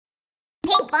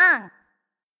Pinkfong.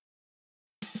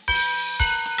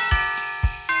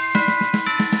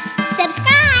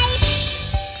 Subscribe!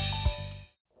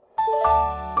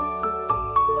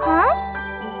 Huh?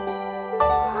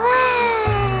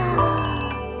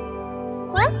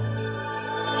 Wow! What?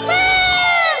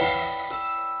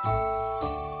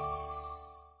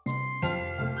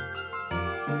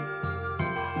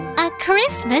 A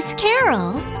Christmas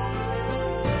Carol.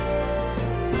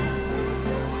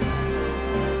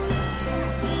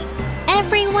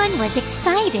 Everyone was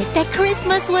excited that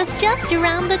Christmas was just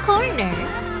around the corner.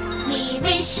 We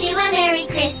wish you a Merry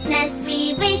Christmas.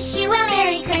 We wish you a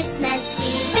Merry Christmas.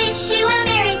 We wish you a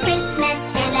Merry Christmas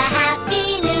and a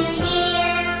Happy New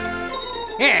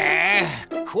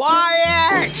Year.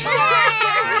 Quiet!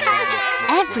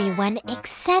 Everyone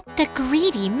except the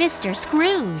greedy Mr.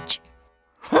 Scrooge.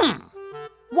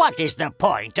 What is the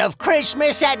point of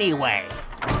Christmas anyway?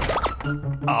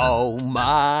 Oh,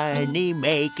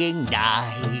 money-making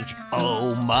night.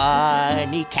 Oh,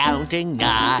 money-counting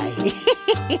night.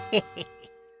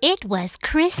 It was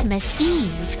Christmas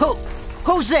Eve.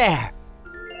 Who's there?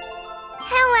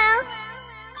 Hello.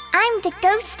 I'm the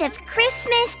ghost of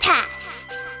Christmas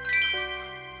past.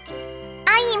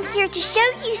 I am here to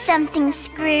show you something,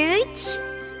 Scrooge.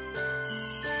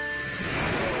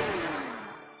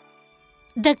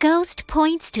 The ghost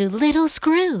points to little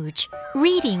Scrooge,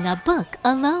 reading a book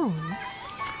alone.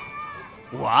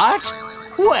 What?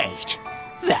 Wait,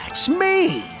 that's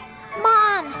me!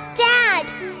 Mom, Dad,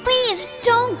 please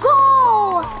don't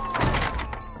go!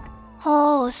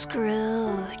 Oh,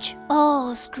 Scrooge,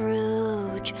 oh,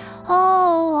 Scrooge,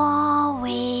 oh,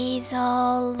 always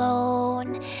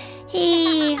alone,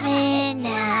 even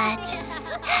at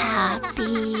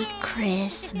Happy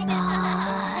Christmas.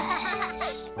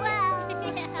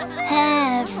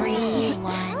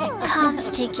 Everyone comes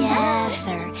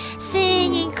together,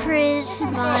 singing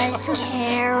Christmas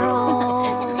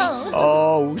carols.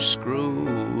 Oh,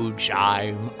 Scrooge,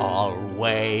 I'm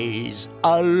always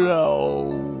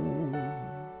alone.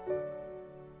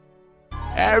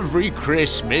 Every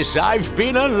Christmas I've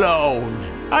been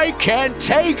alone. I can't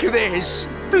take this.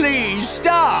 Please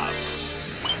stop.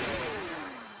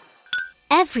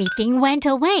 Everything went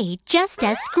away just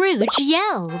as Scrooge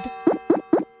yelled.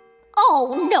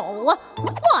 Oh, no!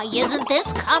 Why isn't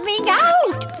this coming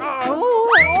out?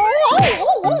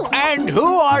 And who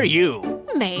are you?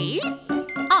 Me?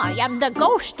 I am the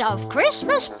ghost of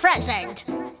Christmas present.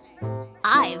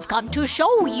 I've come to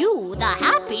show you the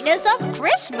happiness of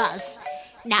Christmas.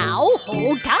 Now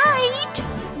hold tight.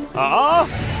 No!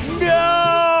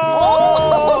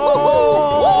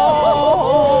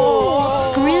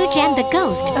 Scrooge and the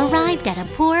ghost arrived at a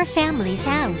poor family's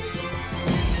house.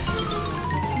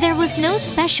 There was no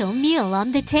special meal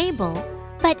on the table,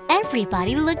 but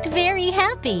everybody looked very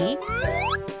happy.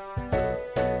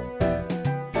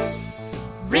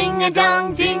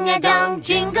 Ring-a-dong, ding-a-dong,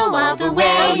 jingle all the way.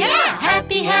 Oh, yeah!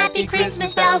 Happy, happy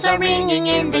Christmas bells are ringing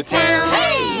in the town.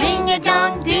 Hey!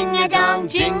 Ring-a-dong, ding-a-dong,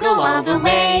 jingle all the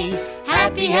way.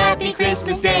 Happy, happy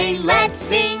Christmas Day, let's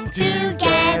sing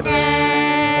together.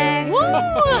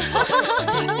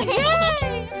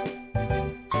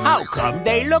 How come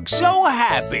they look so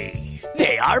happy?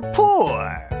 They are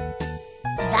poor.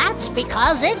 That's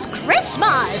because it's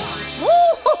Christmas.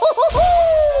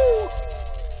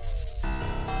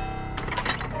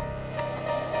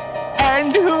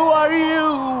 And who are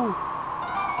you?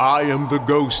 I am the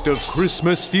ghost of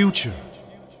Christmas future.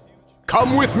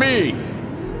 Come with me!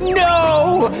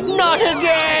 No, not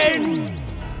again!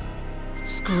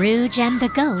 Scrooge and the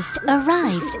ghost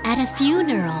arrived at a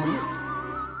funeral.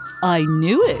 I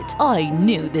knew it. I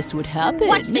knew this would happen.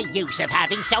 What's the use of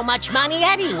having so much money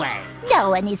anyway?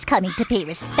 No one is coming to pay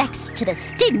respects to the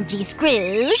stingy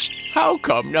Scrooge. How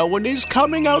come no one is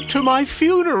coming out to my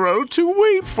funeral to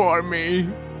weep for me?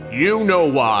 You know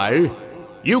why.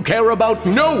 You care about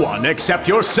no one except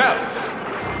yourself.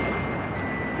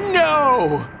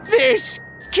 No, this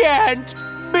can't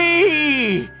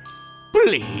be.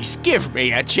 Please give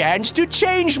me a chance to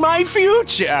change my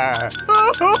future.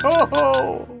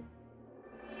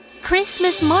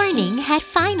 Christmas morning had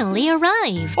finally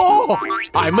arrived. Oh,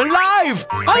 I'm alive!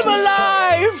 I'm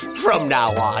alive! From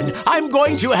now on, I'm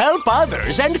going to help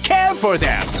others and care for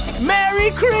them.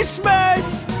 Merry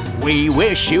Christmas! We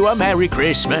wish you a Merry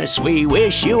Christmas. We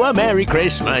wish you a Merry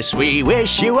Christmas. We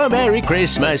wish you a Merry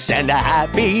Christmas and a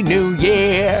Happy New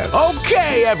Year.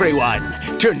 Okay, everyone,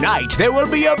 Tonight there will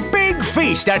be a big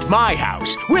feast at my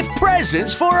house with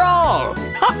presents for all.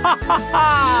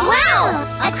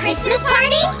 Wow! A Christmas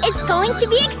party? It's going to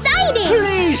be exciting!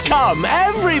 Please come,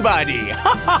 everybody!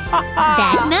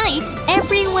 That night,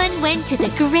 everyone went to the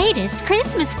greatest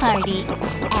Christmas party.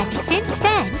 And since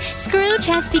then, Scrooge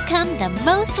has become the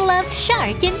most loved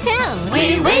shark in town.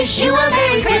 We wish you a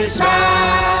Merry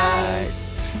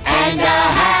Christmas and a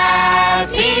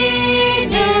Happy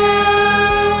New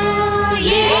Year.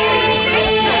 Merry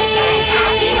Christmas and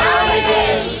Happy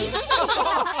Holidays!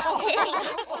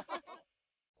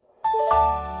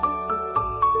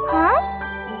 Huh?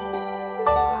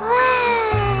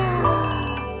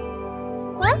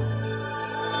 Wow! What?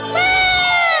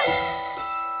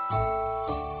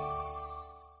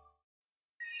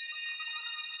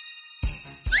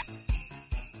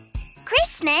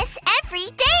 Christmas every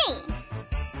day!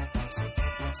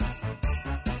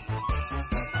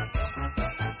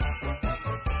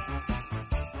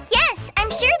 Yes,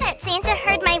 I'm sure that Santa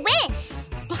heard my wish.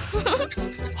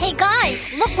 Hey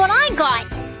guys, look what I got!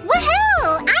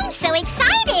 Woohoo! I'm so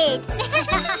excited!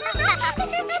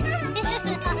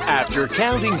 After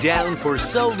counting down for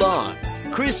so long,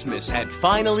 Christmas had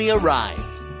finally arrived.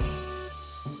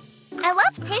 I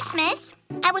love Christmas.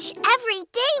 I wish every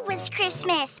day was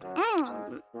Christmas.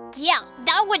 Yeah,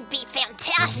 that would be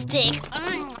fantastic.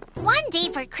 One day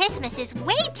for Christmas is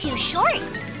way too short.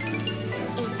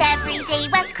 If every day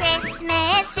was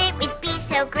Christmas, it would be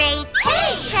so great.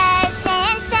 Hey!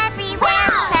 Presents everywhere,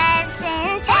 Wow!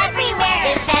 presents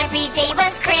everywhere. If every day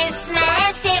was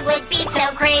Christmas, it would be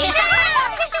so great.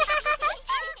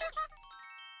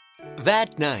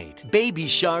 That night, Baby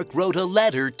Shark wrote a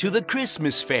letter to the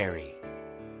Christmas fairy.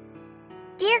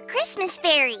 Dear Christmas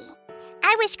Fairy,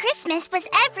 I wish Christmas was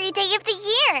every day of the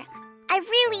year. I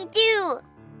really do.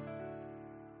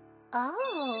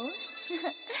 Oh.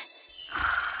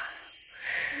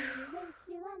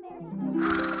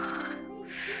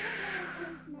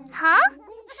 Huh?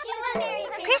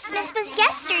 Christmas was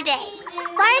yesterday.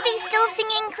 Why are they still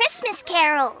singing Christmas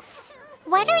carols?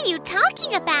 What are you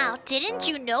talking about? Didn't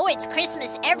you know it's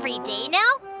Christmas every day now?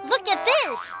 Look at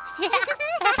this!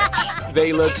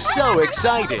 They looked so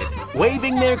excited,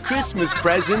 waving their Christmas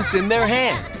presents in their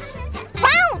hands.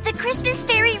 Wow, the Christmas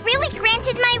Fairy really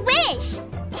granted my wish.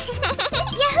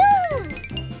 Yahoo!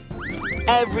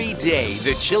 Every day,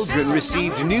 the children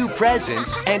received new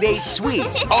presents and ate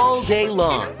sweets all day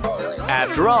long.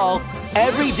 After all,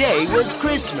 every day was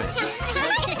Christmas.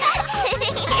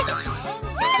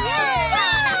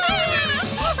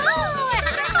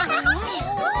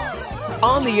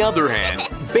 On the other hand,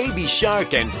 Baby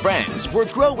Shark and friends were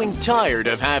growing tired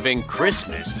of having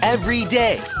Christmas every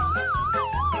day.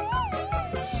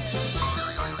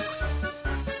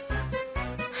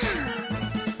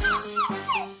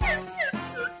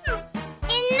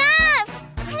 Enough!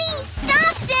 Please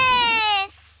stop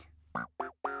this!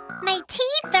 My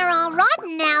teeth are all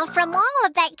rotten now from all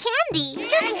of that candy.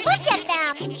 Just look at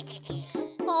them.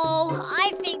 Oh,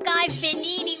 I think I've been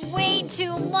eating way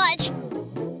too much.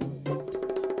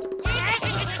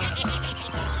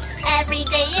 Every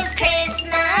day is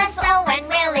Christmas, oh when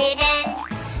will it end?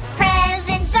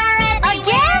 Presents are everywhere,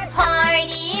 Again?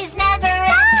 parties never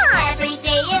end. Every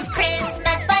day is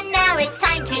Christmas, but now it's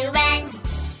time to end.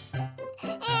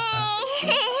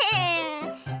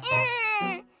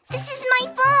 This is my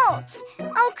fault.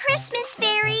 Oh, Christmas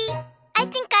Fairy, I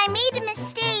think I made a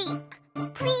mistake.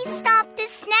 Please stop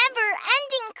this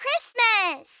never-ending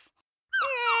Christmas.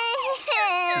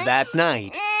 That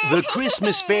night, the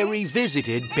Christmas fairy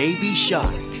visited Baby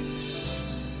Shark.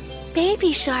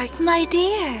 Baby Shark, my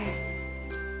dear.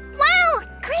 Wow,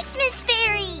 Christmas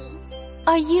Fairy!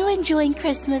 Are you enjoying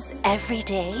Christmas every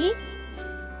day?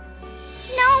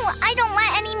 No, I don't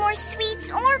want any more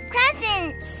sweets or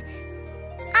presents.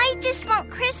 I just want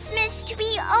Christmas to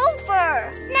be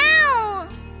over. Now!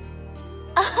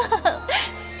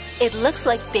 It looks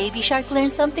like Baby Shark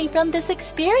learned something from this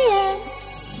experience.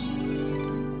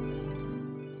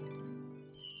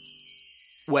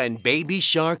 When Baby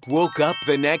Shark woke up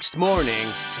the next morning,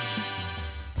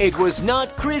 it was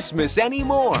not Christmas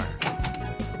anymore.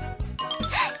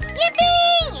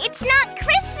 Yippee! It's not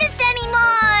Christmas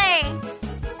anymore!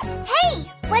 Hey,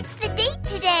 what's the date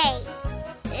today?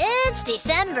 It's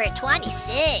December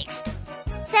 26th.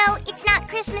 So it's not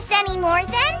Christmas anymore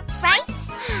then, right?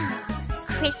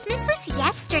 Christmas was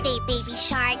yesterday, Baby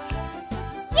Shark.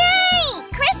 Yay!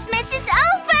 Christmas is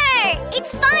over!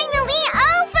 It's finally over!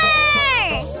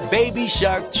 Baby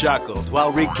Shark chuckled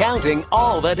while recounting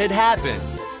all that had happened.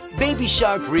 Baby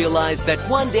Shark realized that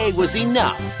one day was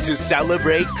enough to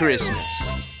celebrate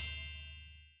Christmas.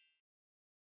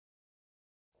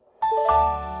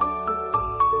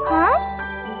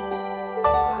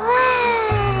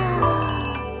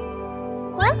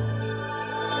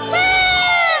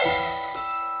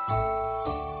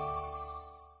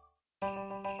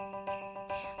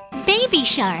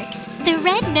 Shark, the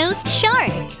red-nosed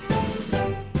shark.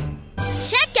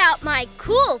 Check out my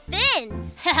cool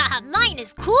fins! Mine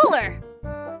is cooler.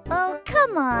 Oh,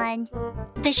 come on.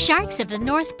 The sharks of the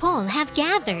North Pole have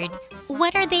gathered.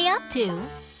 What are they up to?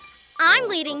 I'm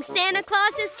leading Santa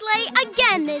Claus's sleigh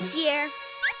again this year.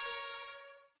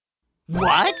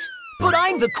 What? But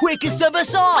I'm the quickest of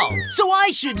us all, so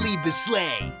I should lead the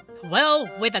sleigh. Well,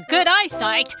 with a good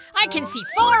eyesight, I can see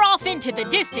far off into the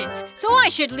distance, so I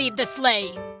should lead the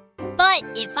sleigh. But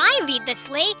if I lead the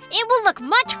sleigh, it will look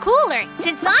much cooler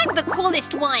since I'm the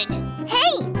coolest one.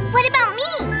 Hey, what about me?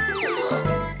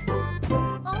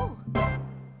 Oh.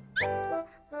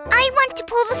 I want to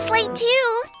pull the sleigh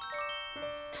too.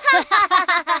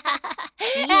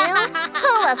 You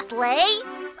pull a sleigh?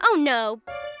 Oh no.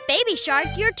 Baby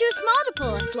Shark, you're too small to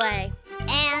pull a sleigh.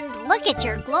 And look at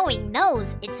your glowing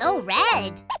nose. It's so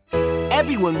red.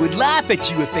 Everyone would laugh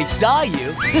at you if they saw you.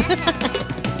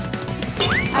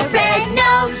 A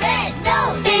red-nosed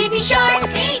baby shark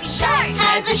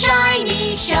has a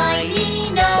shiny, shiny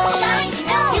nose.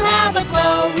 You have a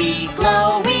glowy,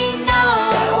 glowy nose.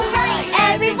 So bright.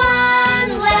 Everyone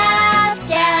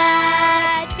laughed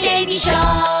at Baby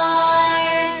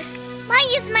Shark. Why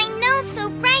is my nose so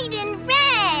bright and red?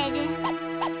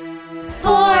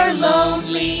 Poor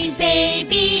lonely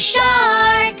Baby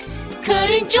Shark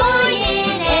couldn't join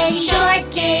in any shark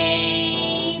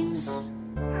games.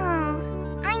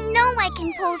 I know I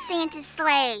can pull Santa's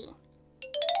sleigh.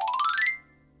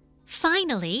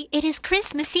 Finally, it is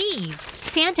Christmas Eve.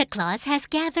 Santa Claus has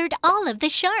gathered all of the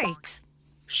sharks.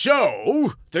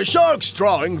 So, the sharks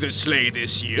drawing the sleigh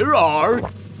this year are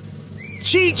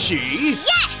Chi-Chi.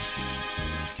 Yes!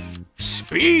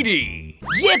 Speedy.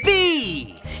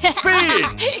 Yippee!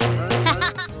 Finn.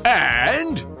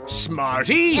 And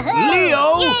Smarty,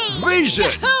 Leo,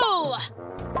 Vision. Hoo!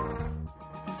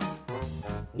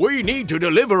 We need to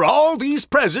deliver all these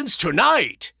presents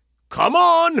tonight. Come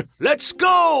on, let's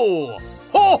go!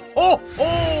 Ho, ho,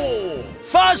 ho!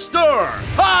 Faster!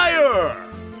 Higher!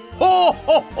 Ho,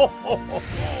 ho, ho, ho, ho!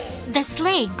 The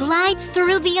sleigh glides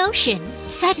through the ocean.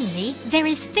 Suddenly, there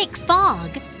is thick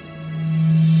fog.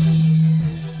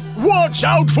 Watch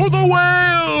out for the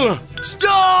whale!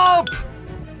 Stop!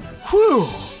 Whew,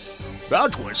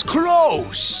 that was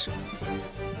close.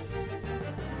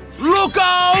 Look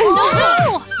out!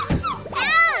 No!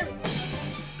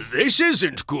 This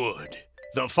isn't good.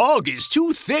 The fog is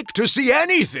too thick to see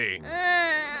anything.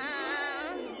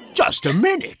 Just a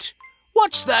minute.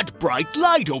 What's that bright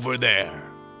light over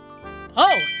there?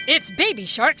 Oh, it's Baby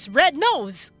Shark's red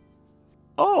nose.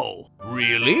 Oh,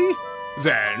 really?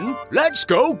 Then let's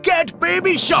go get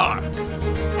Baby Shark.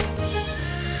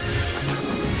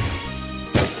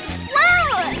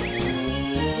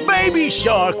 Whoa! Baby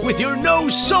Shark with your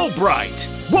nose so bright.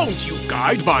 Won't you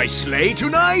guide my sleigh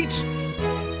tonight?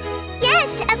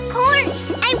 Yes, of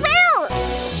course. I will.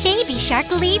 Baby Shark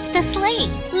leads the sleigh,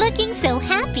 looking so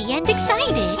happy and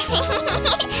excited.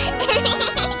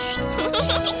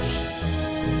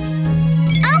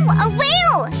 Oh, a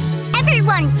whale!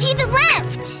 Everyone, to the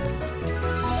left!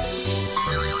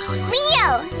 Leo,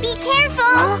 be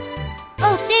careful!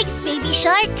 Oh, thanks, Baby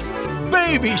Shark.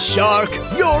 Baby Shark,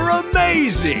 you're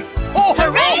amazing! Oh,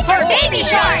 Hooray for Baby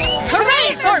Shark!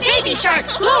 Hooray for Baby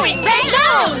Shark's glowing red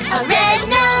nose! A red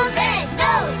nose,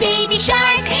 Baby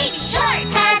Shark,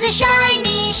 has a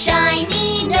shiny,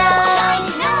 shiny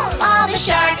nose. All the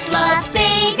sharks love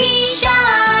Baby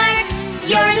Shark.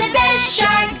 You're the best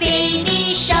shark,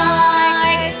 Baby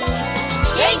Shark.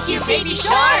 Thank you, Baby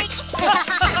Shark!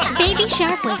 Baby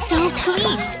Shark was so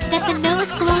pleased that the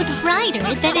nose glowed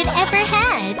brighter than it ever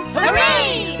had.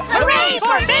 Hooray! Hooray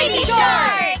for Baby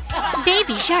Shark!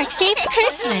 Baby Shark saved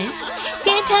Christmas.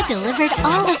 Santa delivered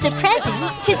all of the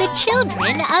presents to the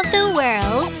children of the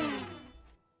world.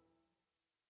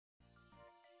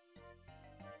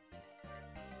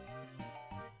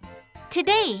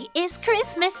 Today is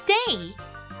Christmas Day.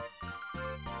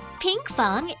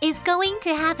 Pinkfong is going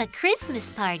to have a Christmas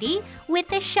party with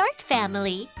the shark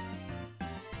family.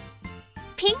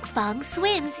 Pinkfong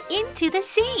swims into the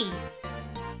sea.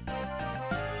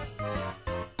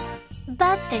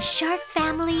 But the shark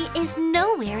family is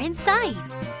nowhere in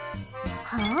sight.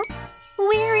 Huh?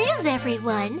 Where is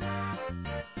everyone?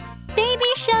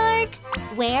 Baby Shark,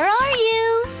 where are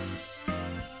you?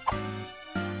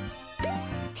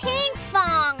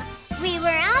 Pinkfong, we were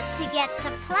out to get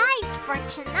supplies for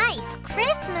tonight's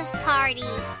Christmas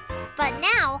party. But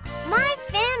now, my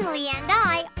family and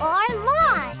I are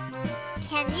lost.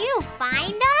 Can you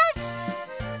find us?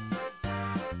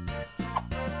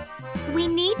 We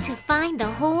need to find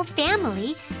the whole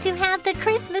family to have the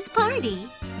Christmas party.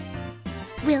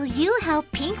 Will you help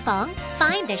Pinkfong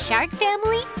find the shark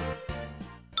family?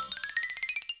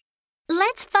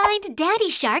 Let's find Daddy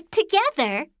Shark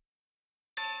together.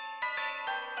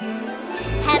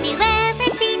 Have you ever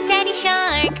seen Daddy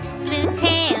Shark? Blue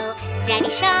tail, Daddy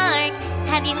Shark.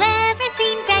 Have you ever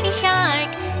seen Daddy Shark?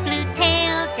 Blue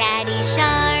tail, Daddy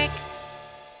Shark.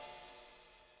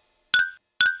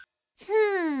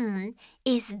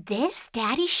 Is this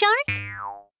Daddy Shark?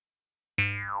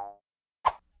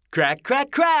 Crack,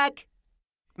 crack, crack!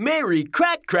 Merry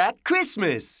crack, crack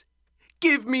Christmas!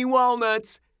 Give me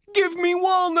walnuts! Give me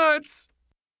walnuts!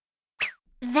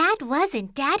 That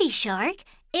wasn't Daddy Shark.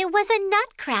 It was a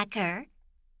nutcracker.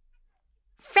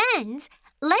 Friends,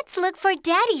 let's look for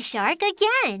Daddy Shark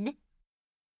again.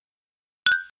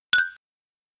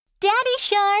 Daddy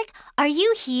Shark, are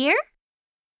you here?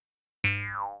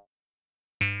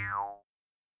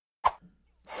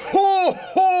 Ho,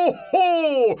 ho,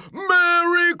 ho!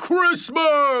 Merry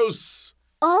Christmas!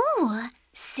 Oh,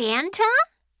 Santa?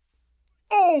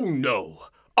 Oh, no.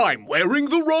 I'm wearing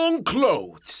the wrong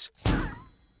clothes.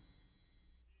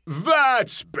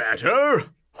 That's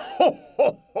better. Ho,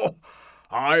 ho, ho.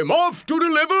 I'm off to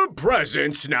deliver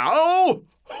presents now.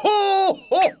 Ho,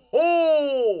 ho,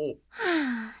 ho!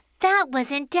 That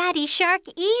wasn't Daddy Shark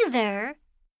either.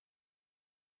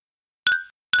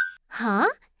 Huh?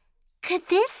 Could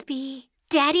this be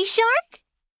Daddy Shark?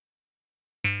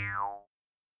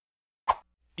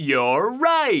 You're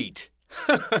right!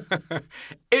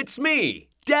 It's me,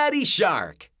 Daddy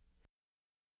Shark.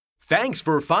 Thanks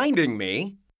for finding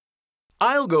me.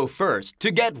 I'll go first to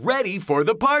get ready for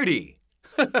the party.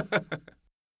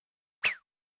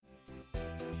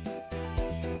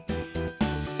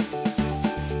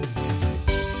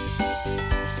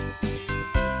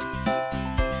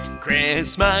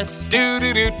 Christmas,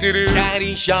 do-do-do-do-do,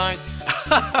 Daddy Shark.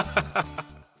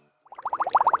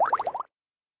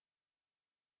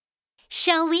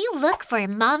 Shall we look for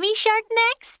Mommy Shark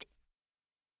next?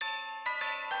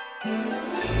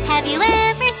 Have you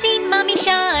ever seen Mommy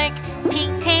Shark?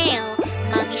 Pink tail,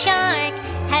 Mommy Shark.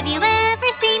 Have you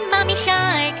ever seen Mommy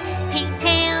Shark? Pink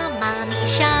tail, Mommy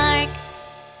Shark.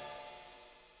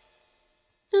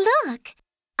 Look,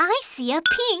 I see a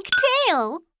pink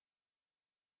tail.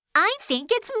 I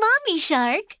think it's Mommy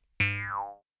Shark.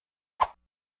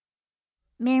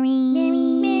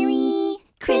 Merry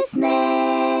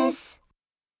Christmas.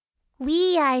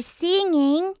 We are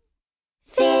singing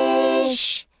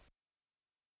Fish.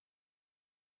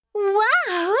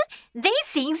 Wow, they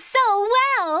sing so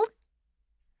well.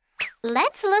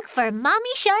 Let's look for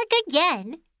Mommy Shark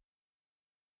again.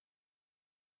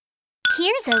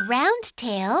 Here's a round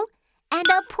tail and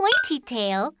a pointy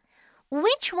tail.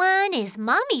 Which one is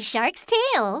Mommy Shark's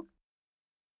tail?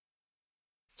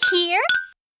 Here?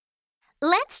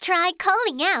 Let's try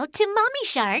calling out to Mommy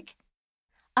Shark.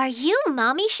 Are you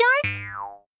Mommy Shark?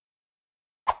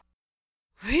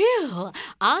 Phew,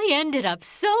 I ended up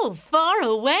so far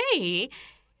away.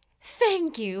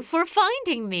 Thank you for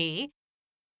finding me.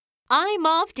 I'm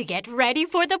off to get ready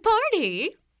for the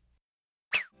party.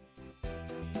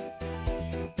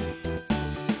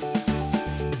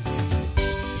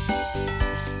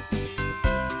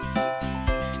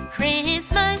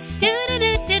 Christmas,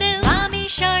 do-do-do-do-do, Mommy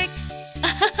Shark.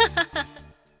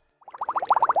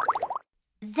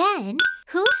 Then,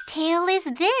 whose tail is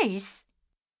this?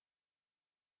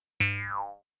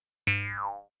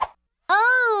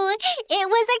 Oh, it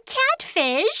was a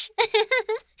catfish.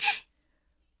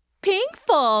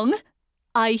 Pinkfong,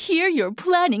 I hear you're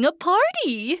planning a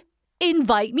party.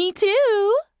 Invite me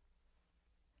too.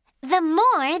 The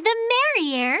more, the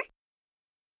merrier.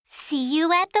 See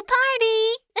you at the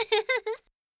party.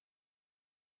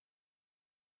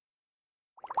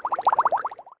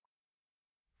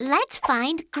 Let's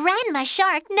find Grandma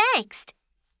Shark next.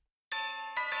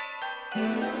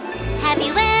 Have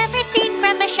you ever seen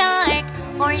Grandma Shark?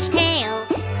 Orange tail,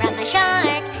 Grandma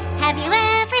Shark. Have you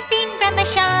ever seen Grandma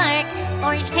Shark?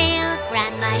 Orange tail,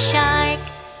 Grandma Shark.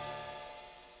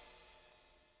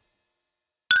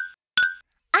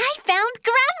 I found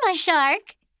Grandma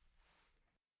Shark.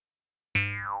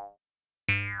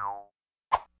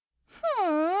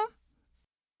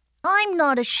 I'm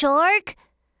not a shark.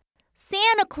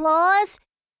 Santa Claus,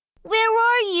 where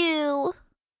are you?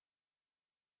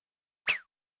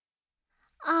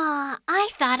 I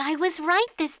thought I was right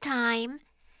this time.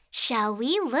 Shall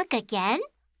we look again?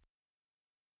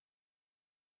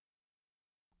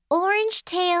 Orange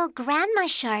tail Grandma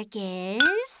Shark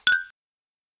is...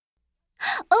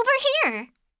 over here!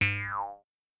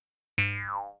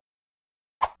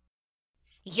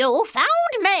 You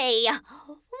found me!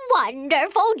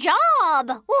 Wonderful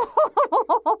job!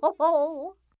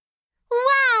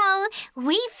 Wow!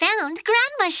 We found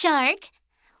Grandma Shark!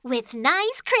 With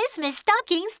nice Christmas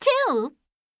stockings, too!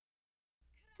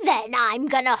 Then I'm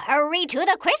gonna hurry to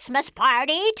the Christmas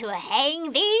party to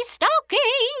hang these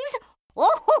stockings!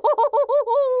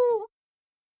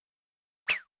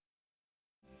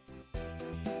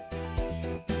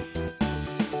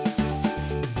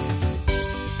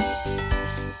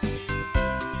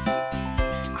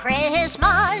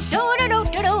 Christmas!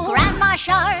 Do-do-do-do-do! Grandma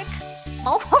Shark!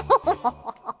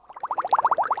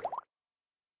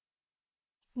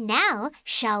 Now,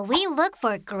 shall we look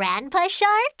for Grandpa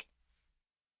Shark?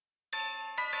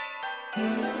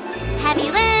 Have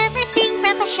you ever seen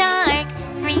Grandpa Shark?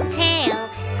 Green tail,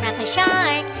 Grandpa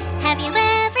Shark. Have you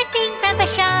ever seen Grandpa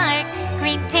Shark?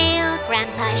 Green tail,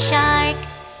 Grandpa Shark.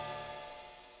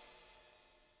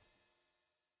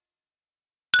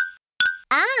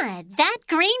 Ah, that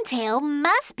green tail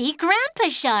must be Grandpa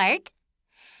Shark.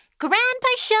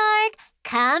 Grandpa Shark,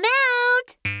 come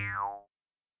out!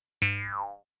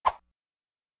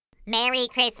 Merry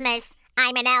Christmas.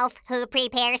 I'm an elf who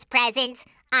prepares presents.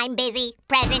 I'm busy.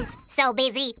 Presents. So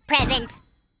busy. Presents.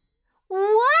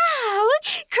 Wow!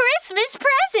 Christmas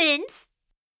presents!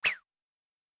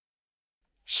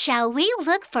 Shall we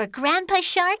look for Grandpa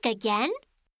Shark again?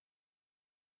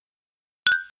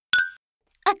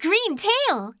 A green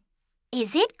tail!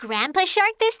 Is it Grandpa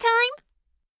Shark this time?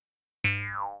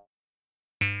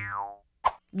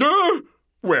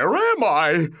 Where am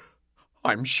I?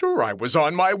 I'm sure I was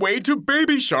on my way to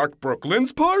Baby Shark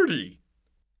Brooklyn's party.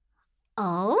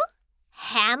 Oh?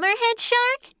 Hammerhead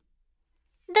Shark?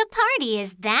 The party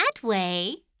is that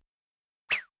way.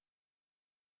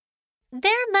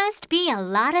 There must be a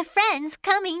lot of friends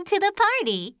coming to the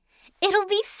party. It'll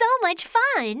be so much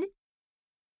fun.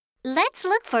 Let's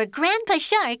look for Grandpa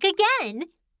Shark again.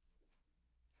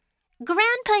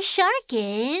 Grandpa Shark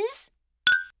is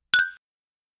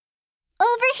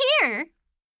over here.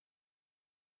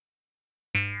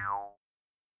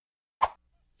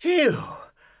 Phew!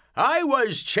 I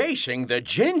was chasing the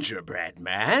Gingerbread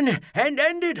Man and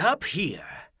ended up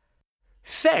here.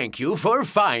 Thank you for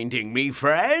finding me,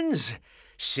 friends.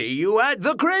 See you at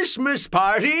the Christmas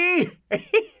party!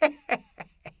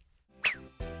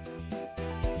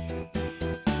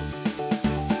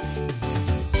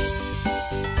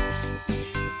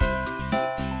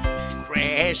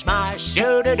 Christmas,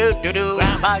 do-do-do-do-do,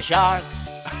 Grandpa Shark.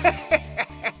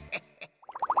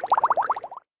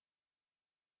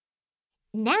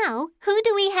 Now, who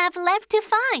do we have left to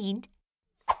find?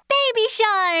 Baby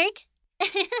Shark!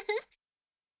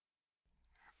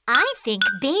 I think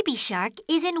Baby Shark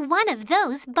is in one of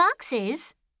those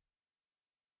boxes.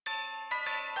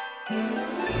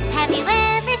 Have you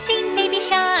ever seen Baby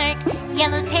Shark?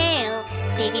 Yellow tail,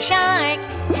 Baby Shark.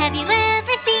 Have you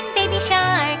ever seen Baby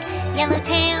Shark? Yellow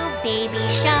tail, Baby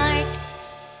Shark.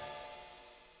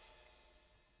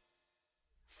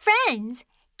 Friends,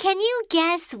 can you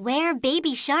guess where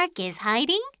Baby Shark is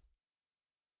hiding?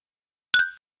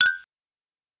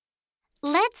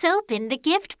 Let's open the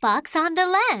gift box on the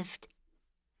left.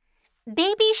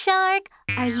 Baby Shark,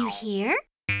 are you here?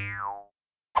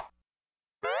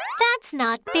 That's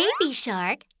not Baby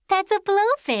Shark. That's a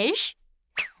blowfish.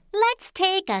 Let's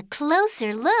take a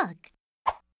closer look.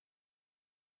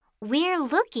 We're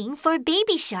looking for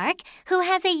Baby Shark who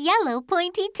has a yellow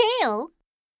pointy tail.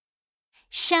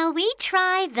 Shall we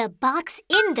try the box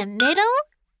in the middle?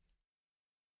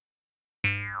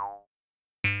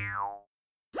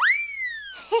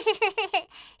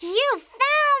 You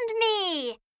found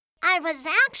me! I was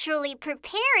actually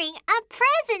preparing a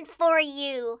present for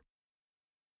you.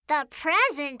 The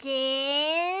present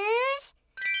is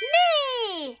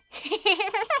me!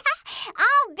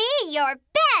 I'll be your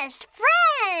best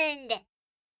friend!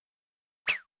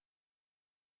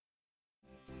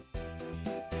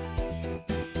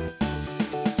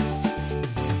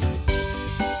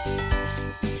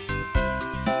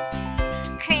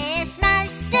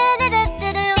 Christmas,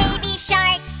 do-do-do-do-do, Baby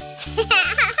Shark!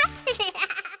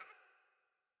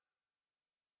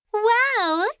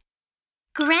 Wow!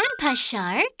 Grandpa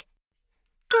Shark,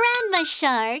 Grandma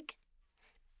Shark,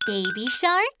 Baby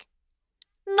Shark,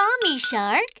 Mommy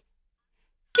Shark,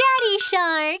 Daddy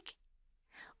Shark.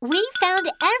 We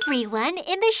found everyone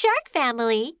in the shark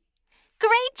family.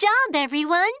 Great job,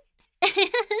 everyone!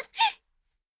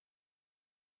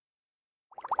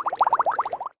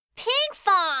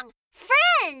 Pinkfong!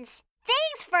 Friends!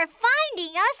 Thanks for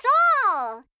finding us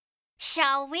all!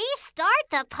 Shall we start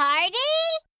the party?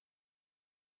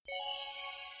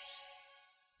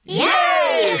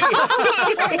 Yay!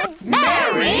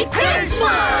 Merry Christmas!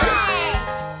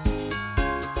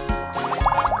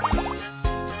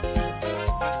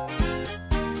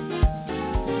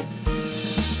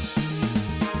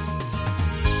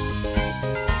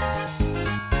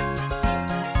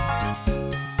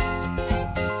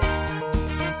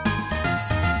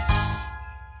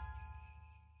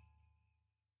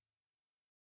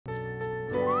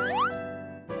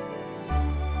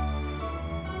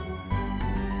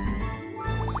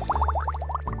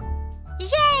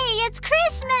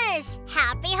 Christmas!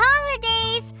 Happy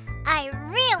holidays! I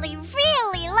really,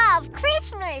 really love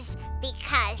Christmas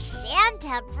because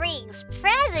Santa brings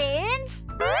presents.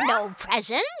 No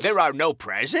presents? There are no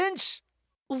presents?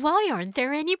 Why aren't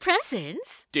there any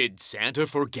presents? Did Santa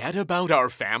forget about our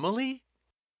family?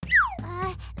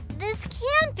 This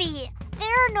can't be.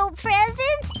 There are no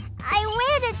presents.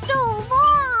 I waited so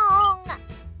long.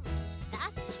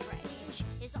 That's strange.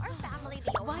 Is our family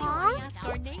the only Why one don't we ask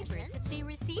our neighbors presents? if they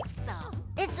received some?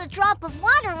 It's a drop of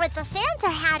water with a Santa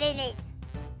hat in it.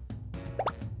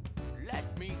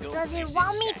 Let me go. Does it visit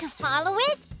want me Santa. to follow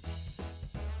it?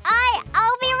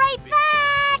 I'll be right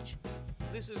back.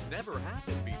 This has never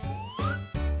happened before.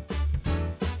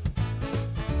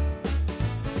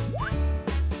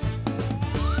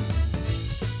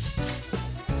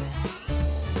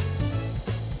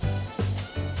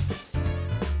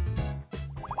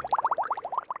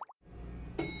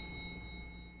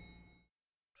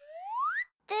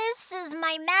 This is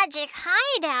my magic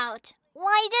hideout.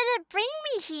 Why did it bring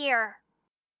me here?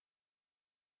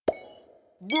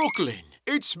 Brooklyn,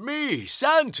 it's me,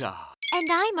 Santa. And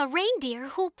I'm a reindeer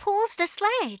who pulls the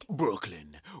sled.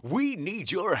 Brooklyn, we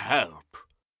need your help.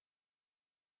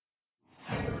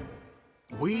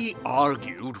 We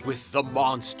argued with the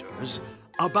monsters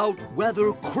about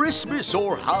whether Christmas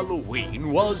or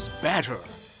Halloween was better.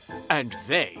 And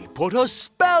they put a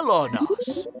spell on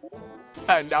us.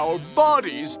 And our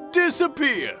bodies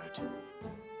disappeared.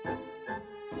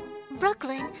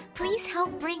 Brooklyn, please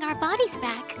help bring our bodies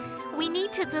back. We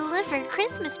need to deliver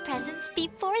Christmas presents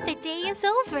before the day is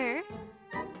over.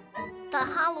 The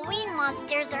Halloween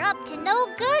monsters are up to no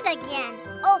good again.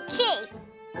 Okay,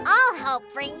 I'll help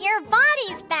bring your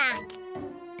bodies back.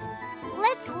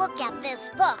 Let's look at this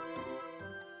book.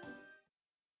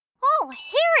 Oh,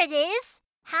 here it is.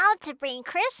 How to bring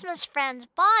Christmas friends'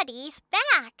 bodies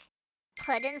back.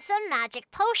 Put in some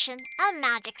magic potion, a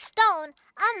magic stone,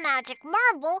 a magic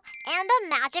marble, and a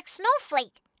magic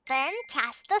snowflake. Then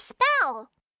cast the spell.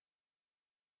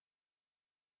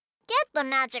 Get the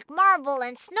magic marble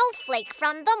and snowflake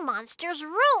from the monster's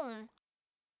room.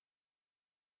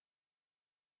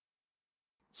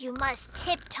 You must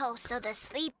tiptoe so the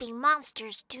sleeping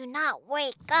monsters do not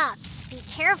wake up. Be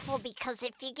careful because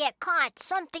if you get caught,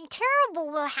 something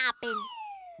terrible will happen.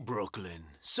 Brooklyn,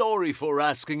 sorry for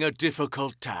asking a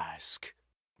difficult task.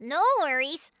 No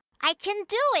worries, I can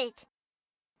do it.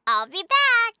 I'll be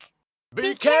back.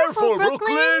 Be careful, careful,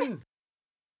 Brooklyn!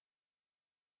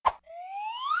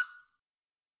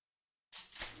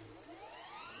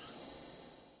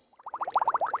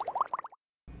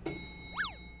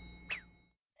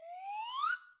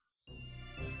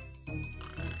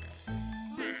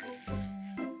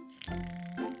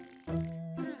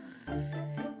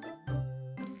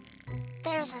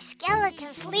 There's a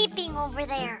skeleton sleeping over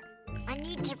there. I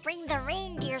need to bring the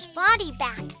reindeer's body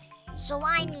back. So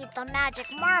I need the magic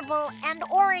marble and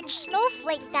orange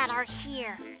snowflake that are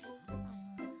here.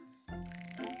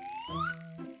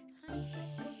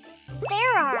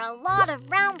 There are a lot of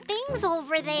round things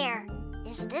over there.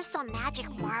 Is this a magic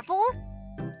marble?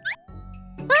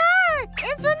 Ah!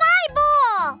 It's an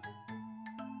eyeball!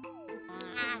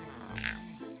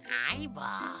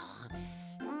 Eyeball.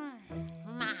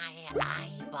 My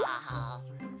eyeball.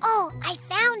 Oh, I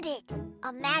found it!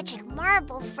 A magic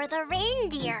marble for the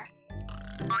reindeer.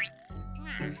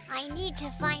 I need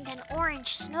to find an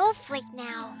orange snowflake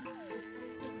now.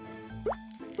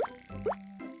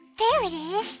 There it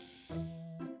is!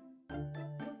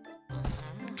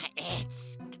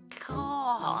 It's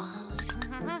cold.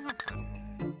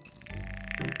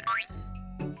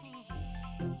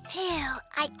 Phew,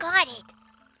 I got it.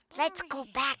 Let's go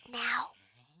back now.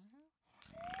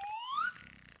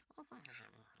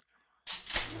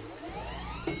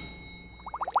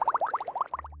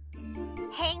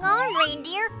 Hang on,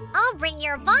 reindeer. I'll bring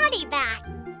your body back.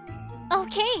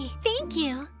 Okay, thank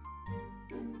you.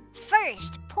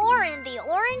 First, pour in the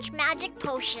orange magic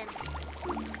potion.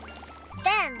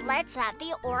 Then, let's add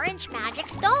the orange magic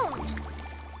stone.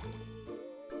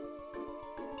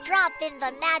 Drop in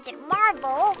the magic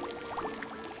marble.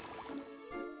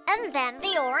 And then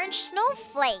the orange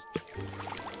snowflake.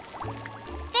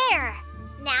 There!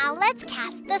 Now let's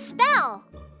cast the spell.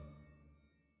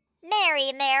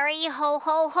 Merry, merry, ho,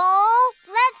 ho, ho!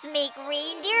 Let's make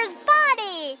reindeer's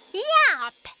body!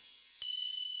 Yap!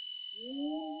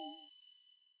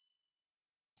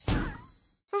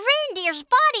 Reindeer's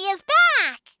body is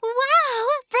back! Wow,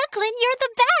 Brooklyn, you're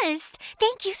the best.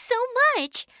 Thank you so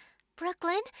much.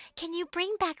 Brooklyn, can you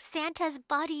bring back Santa's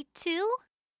body too?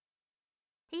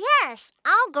 Yes,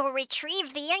 I'll go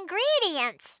retrieve the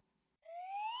ingredients.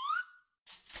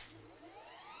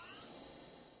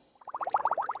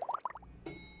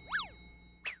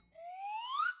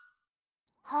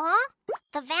 Huh?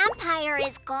 The vampire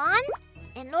is gone?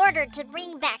 In order to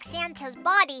bring back Santa's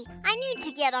body, I need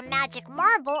to get a magic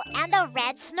marble and a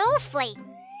red snowflake.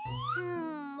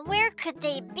 Where could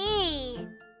they be?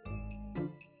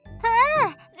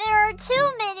 There are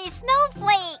too many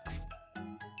snowflakes!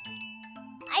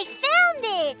 I found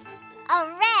it! A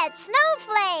red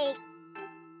snowflake!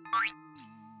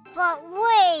 But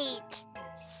wait!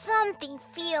 Something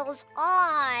feels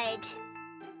odd.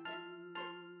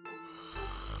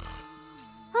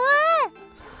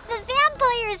 The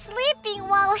vampire is sleeping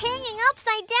while hanging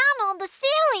upside down on the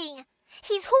ceiling.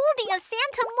 He's holding a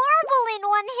Santa marble in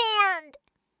one hand.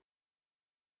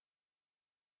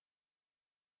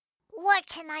 What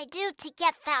can I do to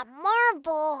get that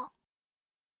marble?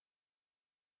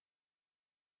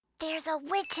 There's a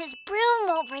witch's broom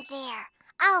over there.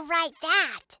 I'll write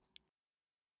that.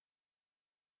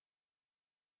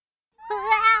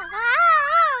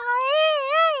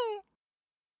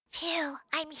 Phew,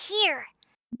 I'm here.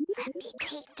 Let me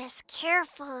take this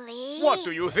carefully. What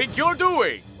do you think you're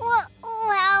doing?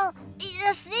 Well,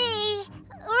 you see...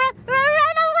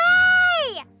 Run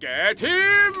away! Get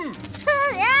him!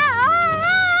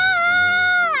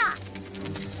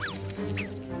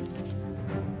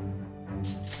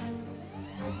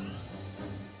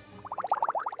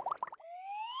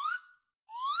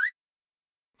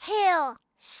 Hill,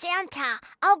 Santa,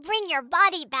 I'll bring your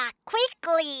body back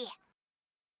quickly.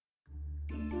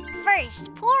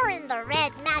 First, pour in the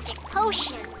red magic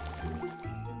potion.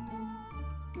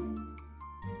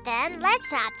 Then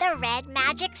let's add the red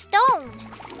magic stone.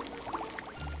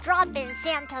 Drop in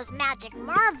Santa's magic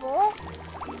marble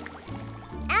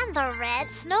and the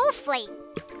red snowflake.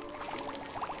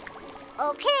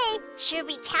 Okay, should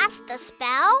we cast the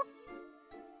spell?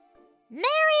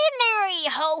 Merry, merry,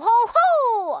 ho, ho,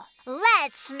 ho!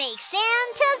 Let's make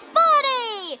Santa's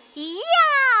body!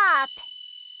 Yup!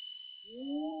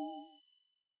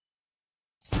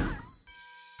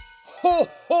 Ho,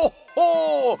 ho,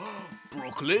 ho!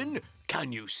 Brooklyn,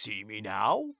 can you see me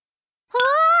now?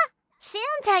 Huh?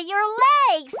 Santa, your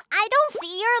legs! I don't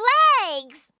see your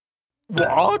legs!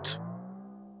 What?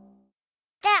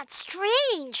 That's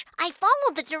strange. I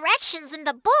followed the directions in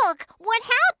the book. What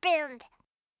happened?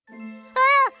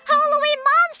 Halloween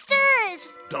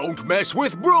monsters! Don't mess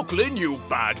with Brooklyn, you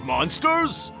bad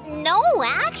monsters! No,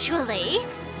 actually.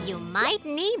 You might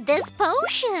need this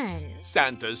potion.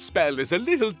 Santa's spell is a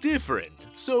little different,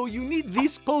 so you need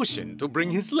this potion to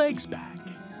bring his legs back.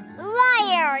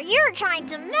 Liar! You're trying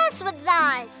to mess with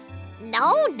us!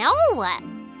 No.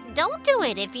 Don't do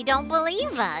it if you don't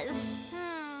believe us.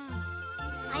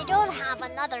 I don't have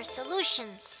another solution,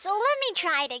 so let me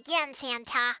try it again,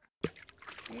 Santa.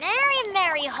 Merry,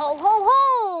 merry, ho, ho,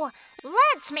 ho!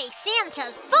 Let's make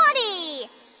Santa's body!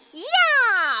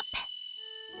 Yup!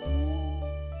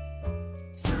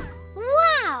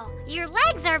 Wow! Your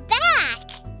legs are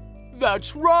back!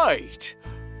 That's right.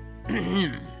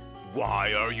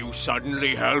 Why are you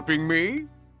suddenly helping me?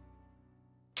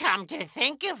 Come to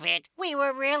think of it, we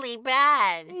were really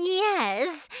bad.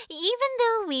 Yes, even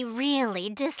though we really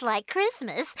dislike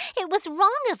Christmas, it was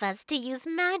wrong of us to use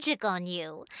magic on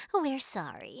you. We're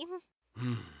sorry.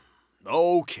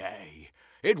 Okay.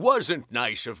 It wasn't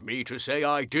nice of me to say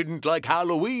I didn't like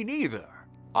Halloween either.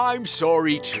 I'm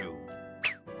sorry too.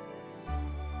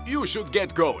 You should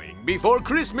get going before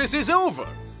Christmas is over.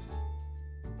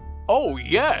 Oh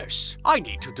yes, I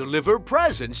need to deliver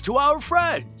presents to our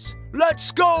friends.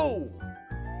 Let's go!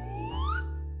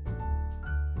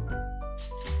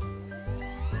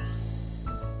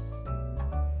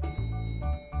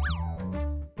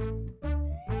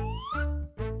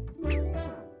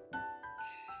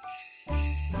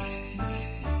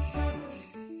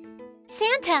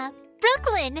 Santa,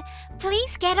 Brooklyn,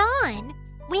 please get on.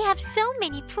 We have so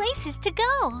many places to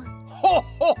go. Ho,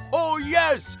 ho, ho,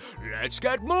 yes! Let's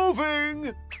get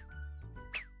moving!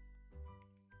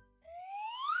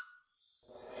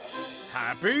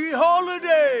 Happy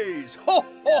holidays! Ho,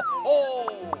 ho, ho!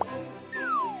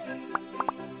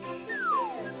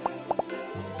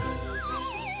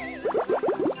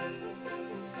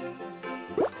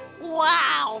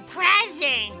 Wow,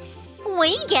 presents!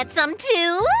 We get some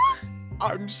too.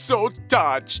 I'm so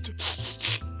touched.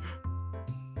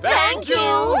 Thank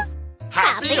you!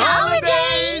 Happy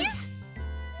holidays!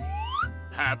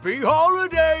 Happy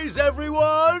holidays,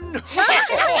 everyone!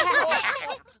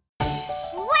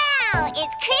 Wow,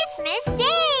 it's Christmas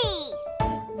Day!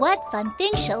 What fun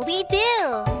thing shall we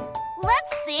do?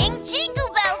 Let's sing Jingle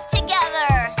Bells together!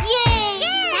 Yay!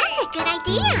 That's a good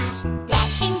idea!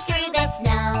 Dashing through the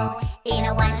snow in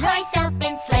a one-horse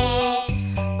open sleigh.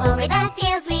 Over the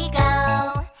fields we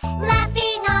go,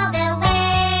 laughing all the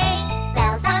way.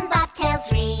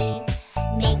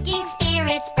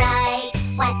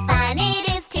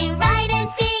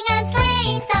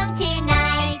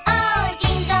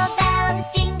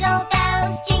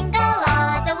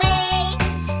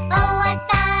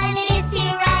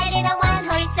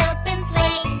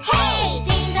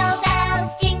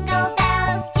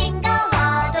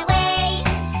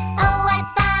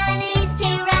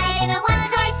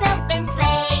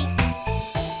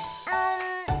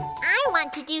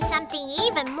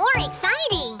 more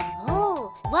exciting.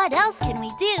 Oh, what else can we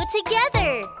do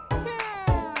together?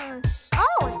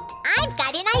 Oh, I've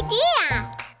got an idea.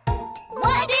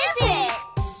 What is it?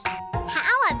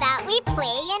 How about we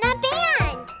play in a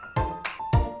band?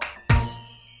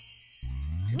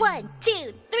 1,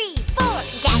 2, 3, 4.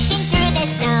 Dashing through the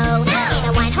snow, in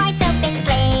a one-horse open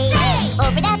sleigh.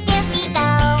 Over the fields we go,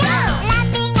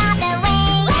 laughing all the way.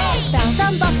 Bells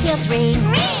on bobtails ring,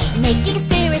 making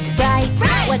spirits bright.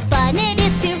 What fun it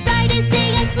is to ride and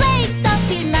sing a sleigh song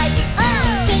tonight.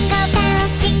 Oh! Jingle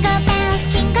bells,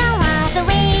 jingle all the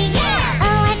way.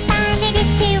 Oh, what fun it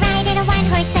is to ride in a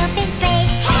one-horse open sleigh.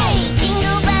 Hey!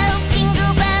 Jingle bells,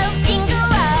 jingle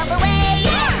all the way.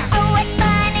 Oh, what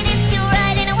fun it is to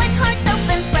ride in a one-horse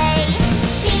open sleigh.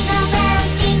 Jingle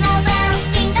bells,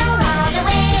 jingle all the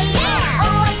way.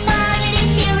 Oh, what fun it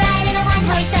is to ride in a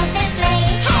one-horse open sleigh.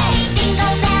 Hey!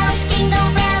 Jingle bells,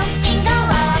 jingle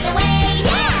all the way.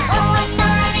 Oh, what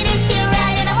fun it is to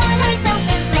ride in a one-horse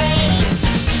open sleigh.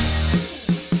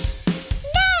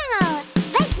 Now,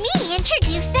 let me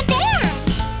introduce the band.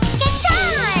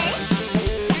 Guitar,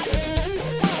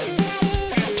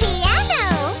 piano,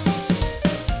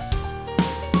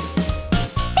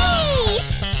 bass,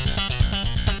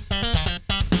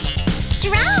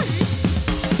 drum.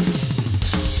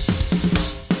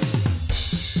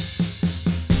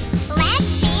 Let's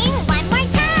sing one more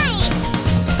time.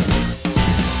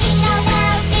 Jingle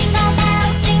bells,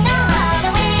 jingle all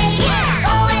the way.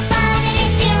 Oh, what fun it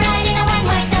is to ride in a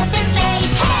one-horse open sleigh.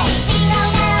 Hey! Jingle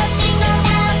bells, jingle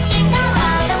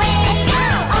all the way. Let's go!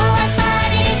 Oh, what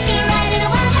fun it is to ride in a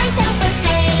one-horse open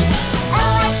sleigh.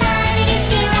 Oh, what fun it is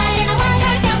to ride in a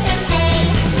one-horse open sleigh.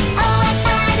 Oh, what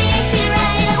fun it is to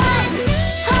ride in a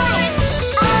one-horse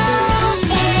open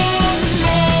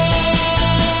sleigh.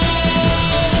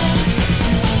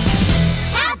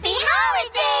 Happy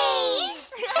holidays!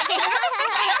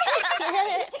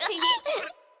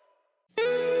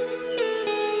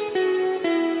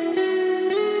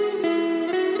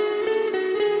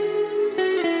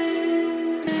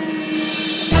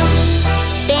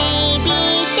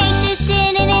 Baby shark,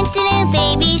 do-do-do-do-do,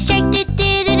 baby shark,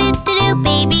 do-do-do-do-do,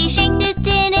 baby shark,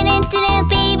 do-do-do-do-do,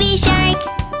 baby shark.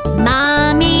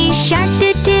 Mommy shark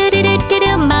do do do do do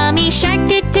do. Mommy shark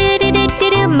do do do do do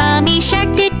do. Mommy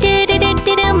shark do do do do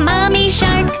do do. Mommy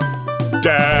shark.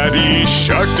 Daddy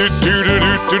shark do do do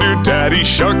do do do. Daddy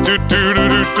shark do do do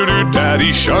do do do.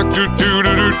 Daddy shark do do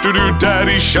do do do do.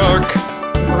 Daddy shark.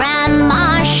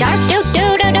 Grandma shark do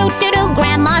do do do do do.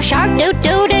 Grandma shark do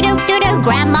do do do do do.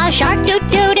 Grandma shark do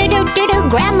do do do do do.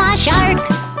 Grandma shark.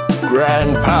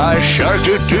 Grandpa shark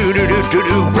do do do do do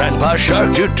do. Grandpa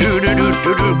shark do do do do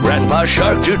do do. Grandpa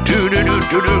shark do do do do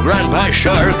do do. Grandpa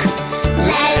shark.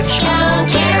 Let's go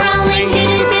caroling,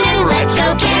 do-do-do-do. Let's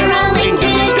go caroling,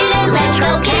 do-do-do-do. Let's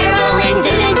go caroling,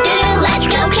 do-do-do-do. Let's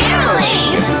go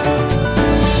caroling.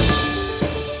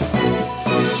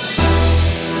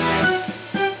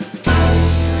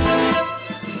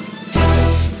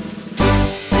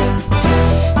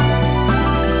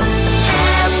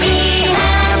 Happy,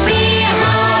 happy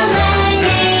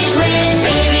holidays with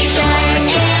Baby Shark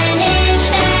and his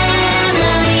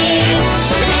family.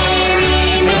 Merry,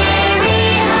 merry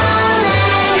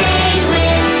holidays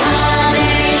with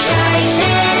other sharks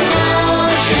and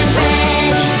ocean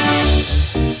friends.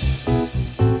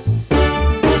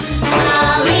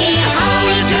 Holly,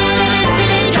 holly,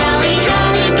 do-do-do-do, jolly,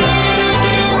 jolly,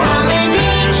 do-do-do-do,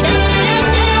 holidays,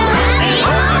 do-do-do-do, happy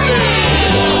holidays!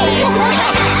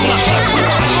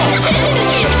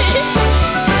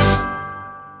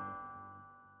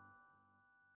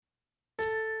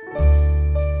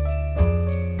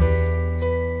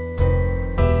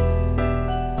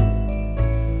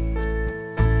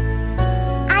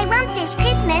 I want this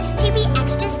Christmas to be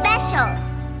extra special.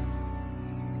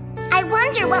 I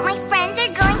wonder what my friends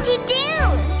are going to do.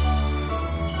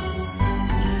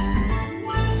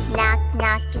 Knock,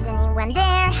 knock, is anyone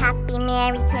there? Happy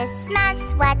Merry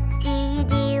Christmas. What do you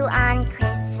do on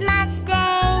Christmas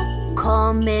Day?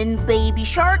 Come in, Baby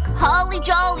Shark, holly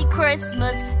jolly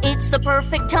Christmas. It's the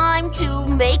perfect time to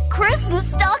make Christmas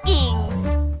stockings.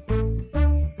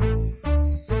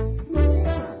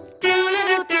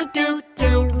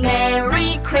 Do-do-do-do-do,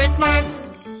 Merry Christmas.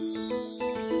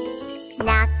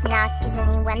 Knock, knock, is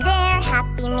anyone there?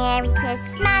 Happy Merry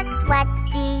Christmas. What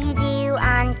do you do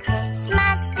on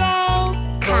Christmas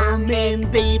Day? Come in,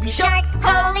 Baby Shark,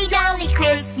 holly jolly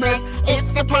Christmas.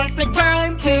 It's the perfect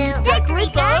time to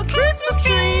decorate the Christmas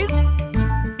tree.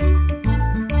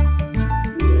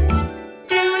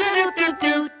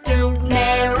 Do-do-do-do-do,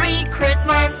 Merry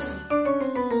Christmas.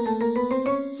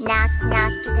 Knock,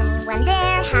 knock, is anyone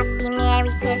there? Happy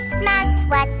Merry Christmas.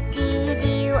 What do you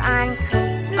do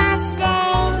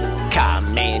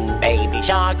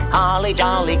shark, holly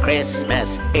jolly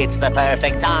Christmas. It's the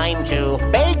perfect time to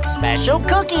bake special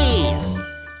cookies.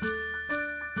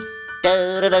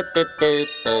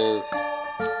 Do-do-do-do-do-do.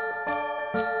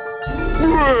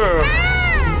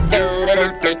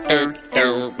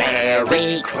 Do-do-do-do-do-do.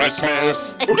 Merry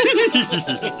Christmas.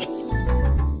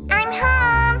 I'm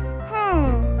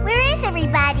home. Where is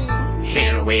everybody?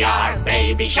 Here we are,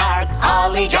 baby shark,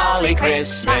 holly jolly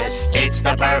Christmas. It's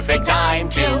the perfect time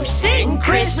to sing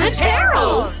Christmas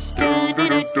carols.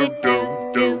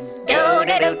 Do-do-do-do-do-do.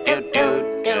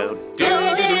 Do-do-do-do-do-do.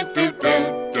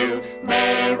 Do-do-do-do-do-do.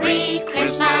 Merry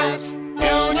Christmas.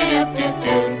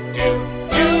 Do-do-do-do-do-do.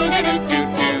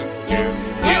 Do-do-do-do-do-do.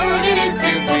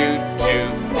 Do-do-do-do-do-do.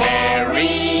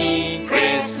 Merry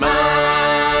Christmas.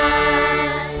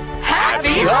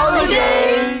 Happy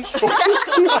holidays.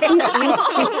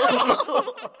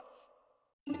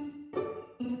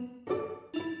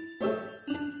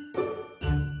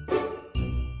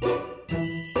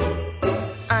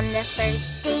 On the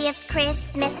first day of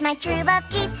Christmas, my true love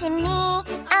gave to me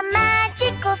a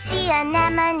magical sea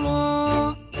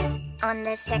anemone. On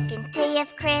the second day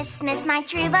of Christmas, my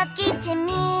true love gave to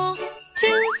me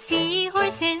 2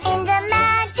 seahorses. and a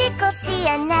magical sea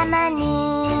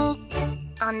anemone.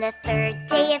 On the third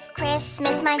day of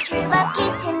Christmas, my true love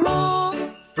gave to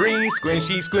me 3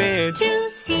 squishy squids. 2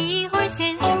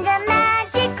 seahorses. and a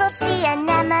magical sea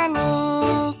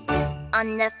anemone.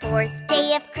 On the fourth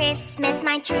day of Christmas,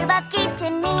 my true love gave to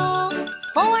me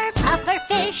 4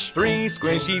 pufferfish. 3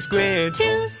 squishy squids.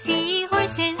 2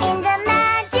 seahorses. and a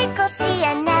magical sea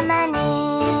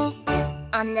anemone.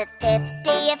 On the fifth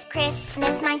day of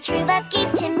Christmas, my true love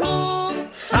gave to me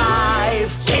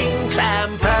 5 king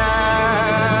clam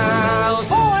pearls.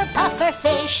 4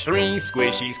 pufferfish. 3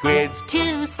 squishy squids.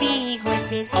 2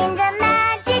 seahorses. and a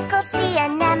magical sea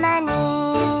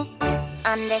anemone.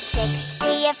 On the sixth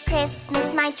day of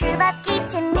Christmas, my true love gave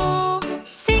to me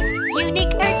 6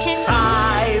 unique urchins.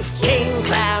 5 king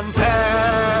clam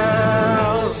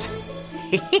pearls.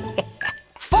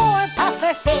 4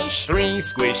 pufferfish. 3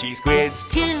 squishy squids.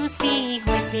 2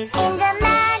 seahorses. and a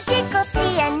magical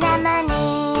sea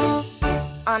anemone.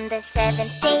 On the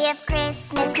seventh day of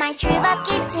Christmas, my true love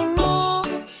gave to me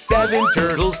 7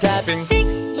 turtles tapping.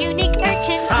 6 unique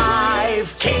urchins.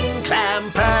 5 king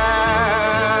clam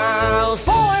pearls.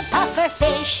 4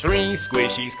 pufferfish. 3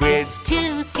 squishy squids.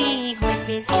 2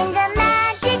 seahorses. and a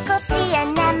magical sea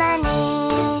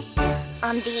anemone.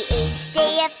 On the eighth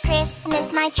day of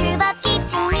Christmas, my true love gave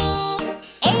to me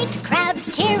 8 crabs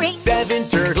cheering. 7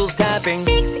 turtles tapping.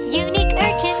 6 unique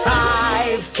urchins.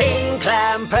 5 king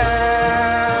clam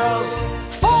pearls.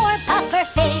 4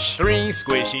 pufferfish. 3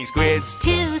 squishy squids.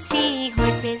 2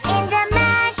 seahorses. and a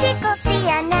magical sea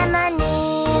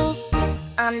anemone.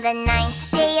 On the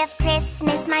ninth day of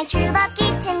Christmas, my true love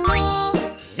gave to me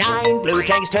 9 blue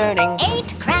tanks turning.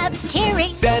 8 crabs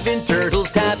cheering. 7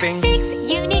 turtles tapping. 6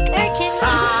 unique urchins.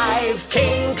 5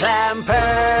 king clam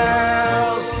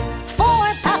pearls. 4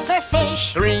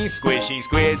 pufferfish. 3 squishy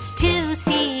squids. 2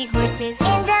 seahorses.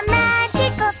 and a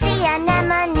magical sea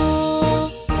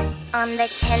anemone. On the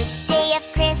 10th day of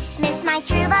Christmas, my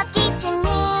true love gave to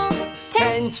me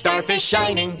 10 starfish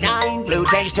shining. 9 blue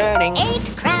tanks turning.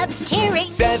 8 crabs cheering.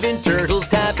 7 turtles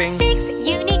tapping. 6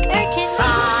 unique urchins.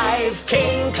 5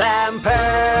 king clam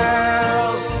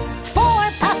pearls. 4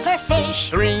 pufferfish.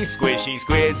 3 squishy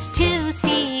squids. 2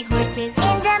 seahorses.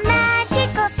 and a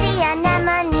magical sea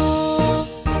anemone.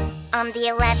 On the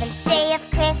 11th day of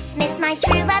Christmas, my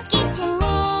true love gave to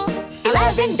me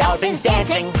 11 dolphins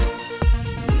dancing.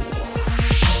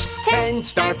 10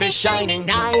 starfish shining.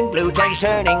 9 blue tanks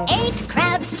turning. 8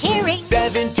 crabs cheering.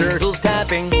 7 turtles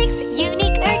tapping. 6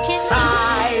 unique urchins.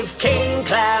 5 king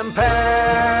clam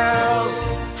pearls.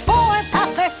 4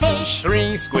 pufferfish.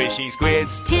 3 squishy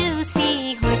squids. 2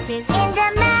 seahorses. and a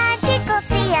magical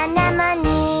sea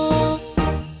anemone.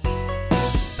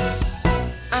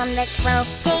 On the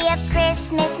 12th day of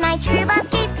Christmas, my true love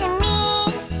gave to me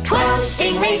 12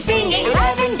 stingrays singing.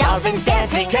 11 dolphins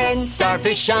dancing. 10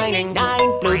 starfish shining.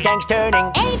 9 blue tanks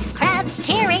turning. 8 crabs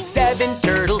cheering. 7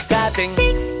 turtles tapping.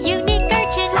 6 unique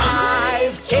urchins.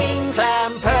 5 king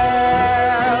clam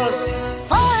pearls.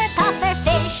 4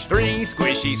 pufferfish. 3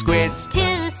 squishy squids.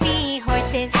 2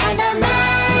 seahorses. And a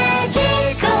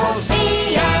magical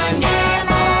sea anemone.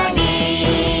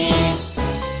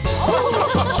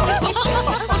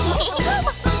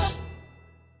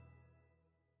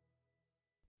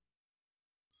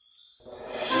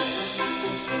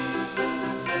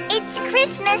 It's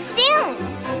Christmas soon.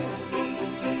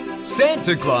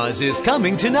 Santa Claus is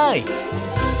coming tonight.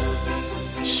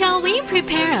 Shall we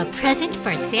prepare a present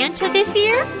for Santa this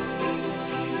year?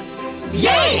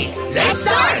 Yay! Let's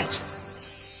start!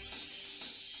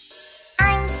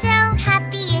 I'm so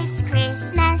happy it's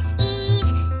Christmas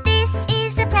Eve. This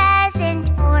is a present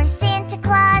for Santa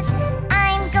Claus.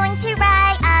 I'm going to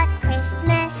write a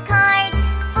Christmas card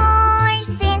for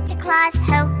Santa Claus.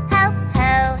 Ho, ho,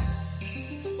 ho.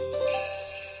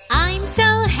 I'm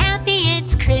so happy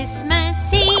it's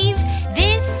Christmas Eve.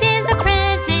 This is a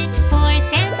present for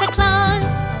Santa Claus.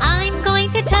 I'm going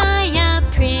to tie a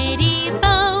pretty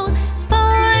bow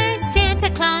for Santa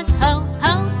Claus. Ho,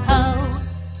 ho, ho.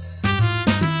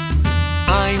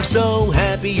 I'm so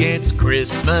happy it's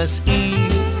Christmas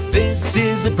Eve. This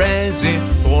is a present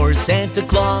for Santa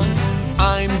Claus.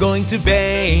 I'm going to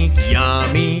bake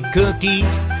yummy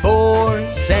cookies for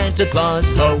Santa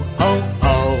Claus. Ho, ho,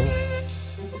 ho.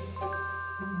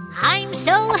 I'm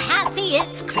so happy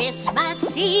it's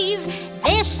Christmas Eve.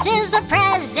 This is a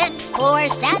present for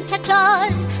Santa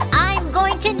Claus. I'm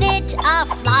going to knit a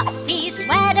fluffy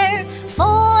sweater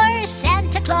for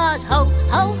Santa Claus. Ho,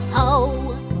 ho, ho.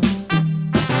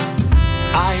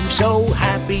 I'm so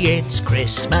happy it's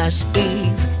Christmas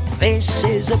Eve. This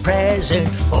is a present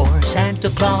for Santa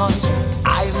Claus.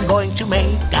 I'm going to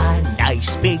make a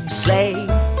nice big sleigh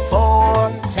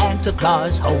for Santa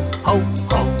Claus. Ho, ho,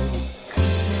 ho.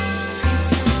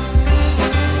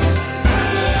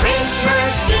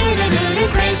 Christmas, doo-doo-doo-doo,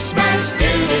 Christmas,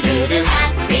 doo-doo-doo-doo.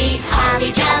 Happy,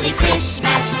 holly, jolly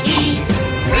Christmas Eve.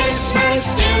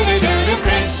 Christmas, doo-doo-doo-doo,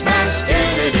 Christmas,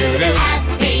 doo-doo-doo-doo.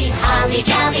 Happy, holly,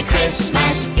 jolly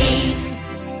Christmas Eve.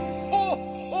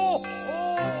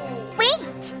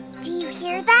 Wait, do you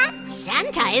hear that?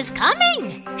 Santa is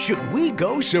coming. Should we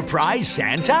go surprise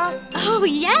Santa? Oh,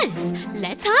 yes.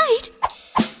 Let's hide.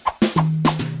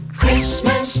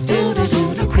 Christmas,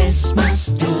 doo-doo-doo-doo, Christmas,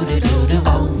 doo-doo-doo-doo.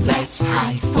 Oh, let's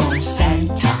hide for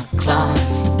Santa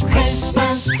Claus.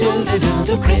 Christmas,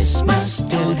 doo-doo-doo-doo, Christmas,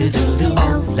 doo-doo-doo-doo.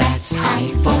 Oh, let's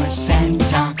hide for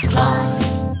Santa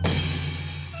Claus.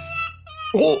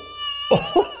 Oh.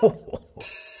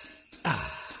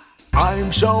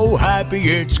 I'm so happy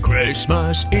it's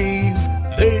Christmas Eve.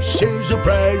 This is a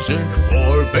present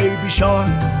for Baby Shark.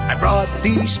 I brought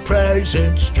these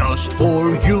presents just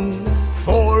for you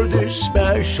for this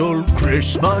special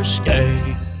Christmas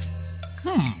day.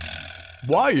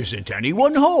 Why isn't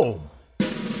anyone home?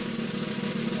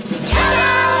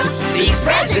 Ta-da! These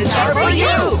presents are for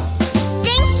you!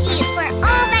 Thank you for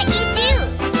all that you do.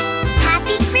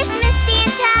 Happy Christmas,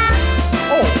 Santa!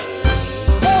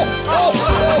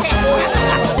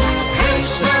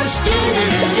 Christmas,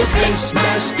 doo-doo-doo-doo,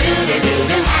 Christmas,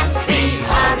 doo-doo-doo-doo. Happy,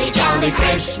 holly, jolly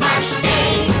Christmas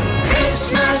Day.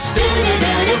 Christmas,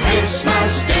 doo-doo-doo-doo,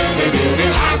 Christmas,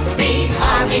 doo-doo-doo-doo. Happy,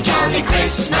 holly, jolly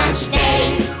Christmas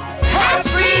Day.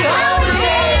 Happy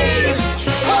holidays!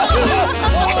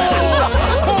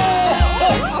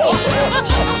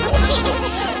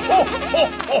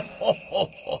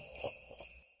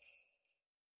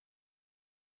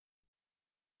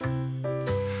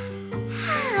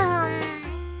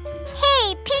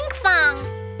 Hey, Pinkfong!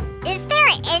 Is there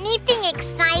anything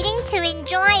exciting to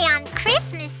enjoy on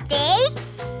Christmas Day?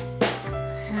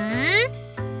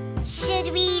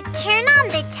 Should we turn on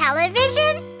the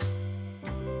television?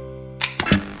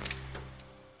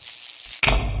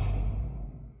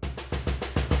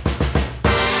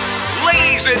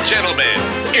 Ladies and gentlemen,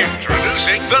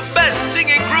 introducing the best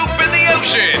singing group in the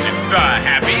ocean, the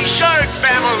Happy Shark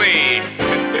Family.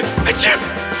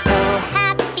 Oh,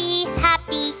 happy,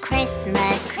 happy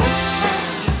Christmas.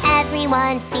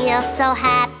 Everyone feels so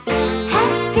happy.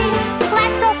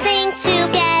 Let's all sing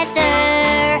together.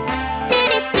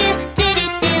 Do-do-do,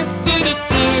 do-do-do,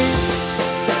 do-do-do.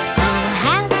 Oh,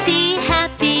 happy,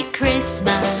 happy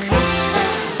Christmas.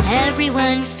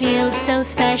 Everyone feels so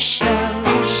special.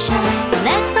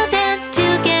 Let's all dance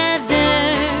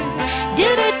together.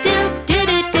 Do-do-do,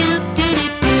 do-do-do,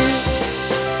 do-do-do.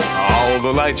 All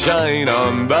the lights shine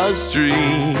on the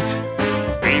street.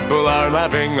 People are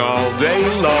laughing all day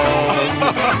long.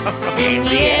 In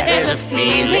the air there's a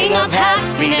feeling of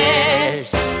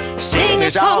happiness. Sing a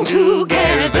song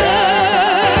together.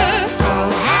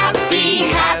 Oh, happy,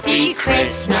 happy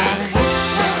Christmas.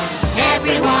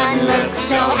 Everyone looks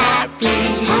so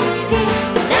happy.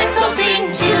 Let's all sing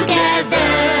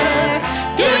together.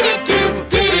 Do-do-do,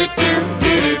 do-do-do,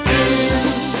 do-do-do.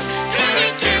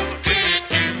 Do-do-do,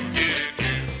 do-do-do,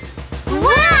 do-do-do.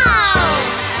 Wow!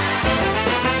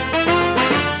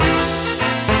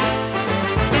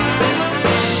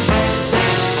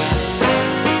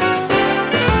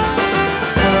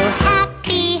 Oh,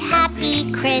 happy,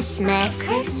 happy Christmas.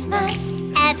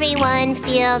 Everyone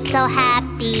feels so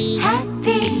happy.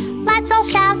 Let's all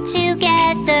shout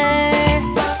together.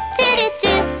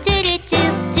 Do-do-do, do-do-do.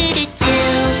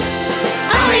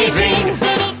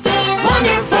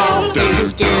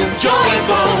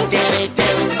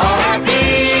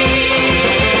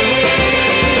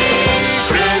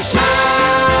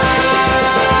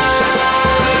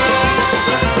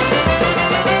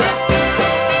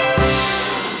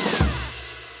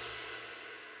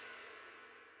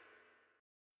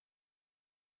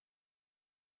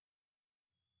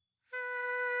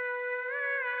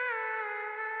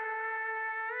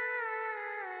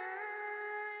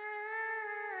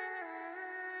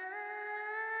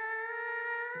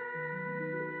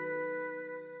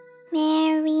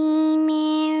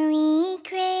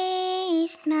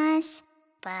 Christmas,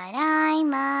 but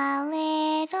I'm a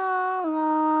little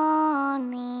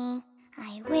lonely.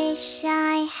 I wish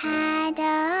I had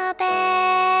a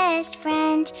best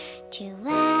friend to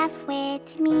laugh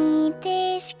with me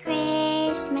this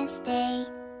Christmas day.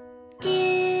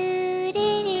 Do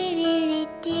do do do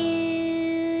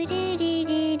do do do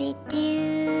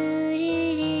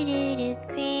do do do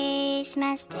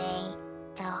Christmas Day.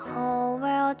 The whole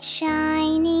world's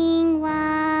shining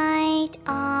white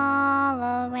all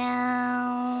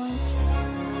around.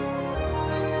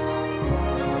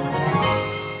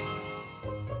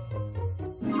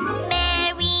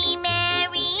 Merry,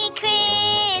 Merry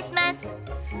Christmas.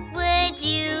 Would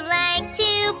you like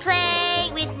to play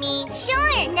with me?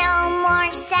 Sure, no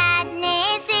more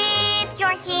sadness if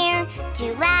you're here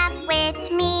to laugh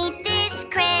with me this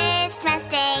Christmas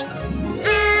Day.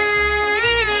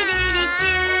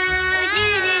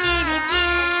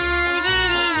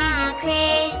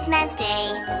 Christmas Day,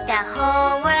 the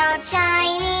whole world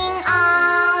shining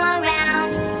all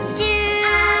around.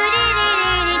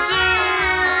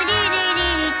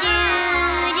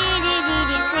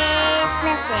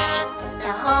 Christmas Day,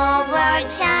 the whole world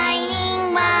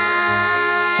shining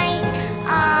white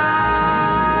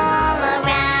all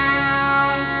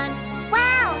around.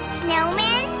 Wow,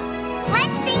 Snowman,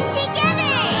 let's sing together.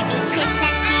 Merry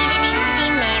Christmas,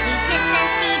 dee-dee-dee-dee-dee, Merry Christmas,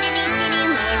 dee-dee-dee-dee-dee,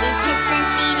 Merry Christmas,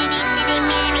 dee-dee-dee-dee-dee,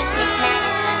 Merry Christmas.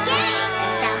 Yay!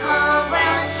 The whole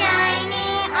world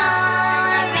shining all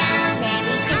around.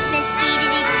 Merry Christmas,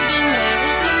 dee-dee-dee-dee-dee,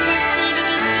 Merry Christmas,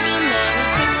 dee-dee-dee-dee-dee, Merry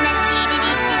Christmas,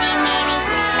 dee-dee-dee-dee-dee, Merry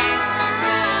Christmas.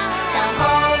 The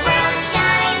whole world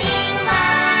shining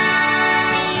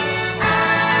light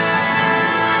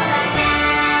all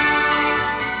around.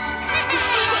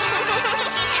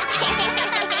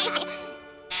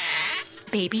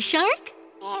 Baby Shark?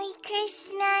 Merry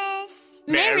Christmas.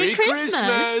 Merry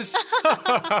Christmas!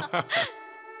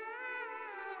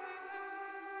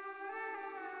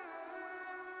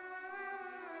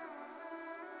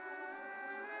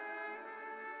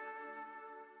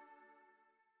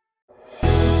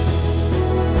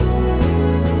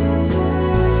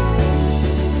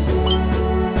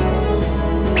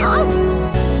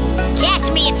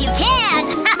 Catch me if you can!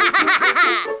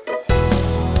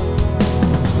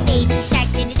 Baby shark,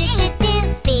 do-do-do-do-do.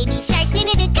 Baby shark,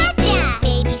 do-do-do-do-do. Gotcha!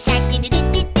 Baby shark,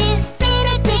 do-do-do-do-do.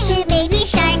 Baby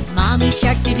shark. Mommy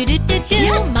Shark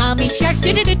do-do-do-do-do. Mommy Shark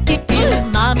do-do-do-do-do.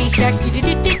 Mommy Shark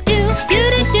do-do-do-do-do.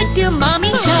 Do-do-do-do, Mommy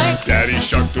Shark. Daddy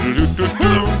Shark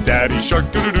do-do-do-do-do. Daddy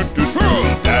Shark do-do-do-do-do.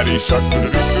 Daddy Shark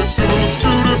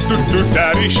do-do-do-do-do.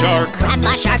 Daddy Shark.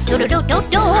 Grandma Shark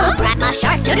do-do-do-do-do. Grandma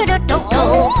Shark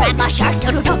do-do-do-do-do. Grandma Shark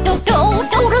do-do-do-do-do.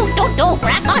 Do-do-do-do.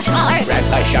 Grandma Shark.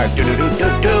 Grandpa Shark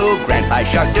do-do-do-do-do. Grandpa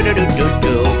Shark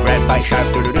do-do-do-do-do. Grandpa Shark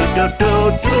do-do-do-do-do.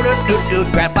 Do-do-do-do.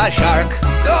 Grandpa Shark.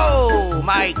 Go,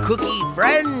 my cookie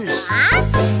friends!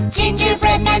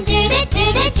 Gingerbread man,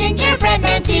 do-do-do-do. Gingerbread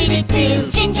man, do-do-do.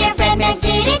 Gingerbread man,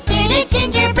 do-do-do-do.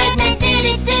 Gingerbread man,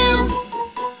 do-do-do.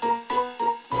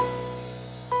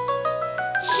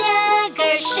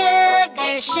 Sugar,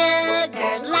 sugar,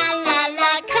 sugar, la la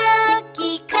la.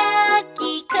 Cookie,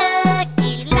 cookie,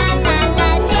 cookie, la la la.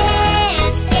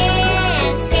 Dance,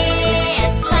 dance,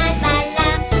 dance, la la la.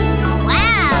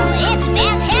 Wow, it's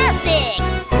fantastic!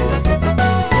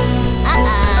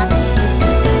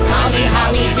 Holly,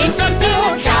 holly, do-do-do.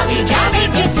 Jolly, jolly,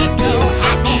 do-do-do.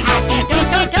 Happy, happy,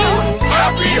 do-do-do.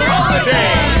 Happy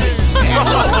holidays!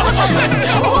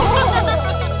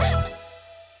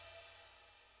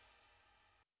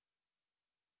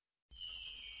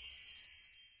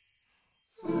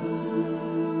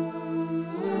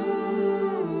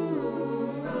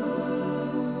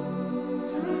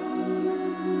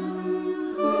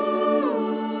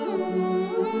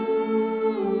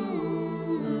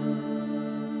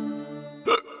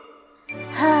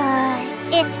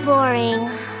 It's boring.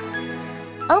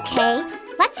 Okay,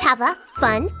 let's have a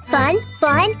fun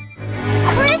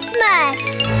Christmas!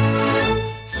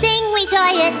 Sing we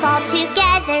joyous all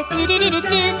together.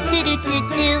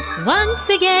 Do-do-do-do-do-do-do-do-do. Once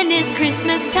again is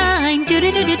Christmas time.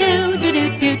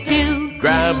 Do-do-do-do-do-do-do-do.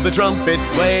 Grab the trumpet,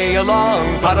 play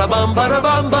along. Ba-da-bum,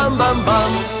 ba-da-bum, bum, bum,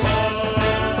 bum.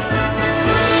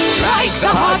 Strike the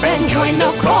harp and join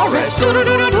the chorus.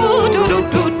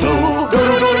 Do-do-do-do-do-do-do-do.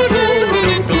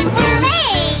 Do-do-do-do-do-do-do-do.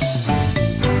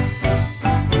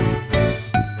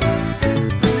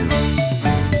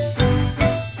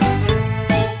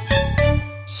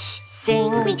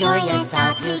 Sing we joyous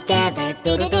all together.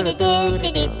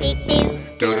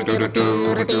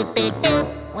 Do-do-do-do-do-do-do-do.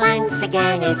 Once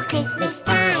again it's Christmas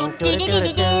time.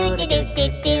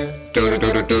 Do-do-do-do-do-do-do-do.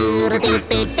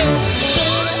 Do-do-do-do-do-do-do.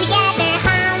 Sing together,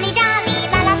 holly jolly,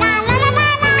 la la la la la la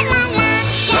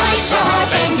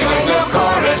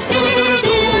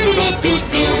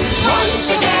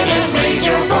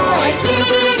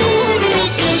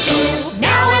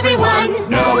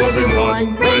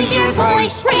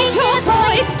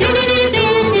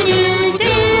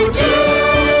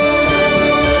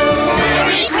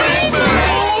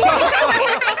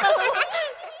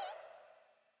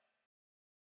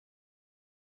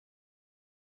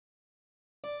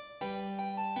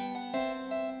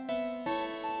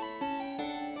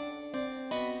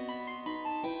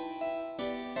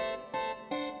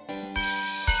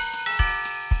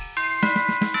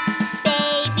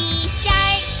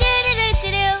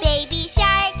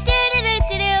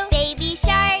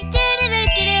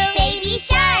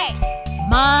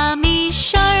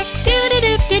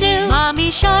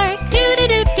Mommy shark,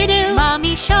 doo-doo-doo-doo-doo.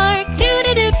 Mommy shark,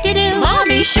 doo-doo-doo-doo-doo.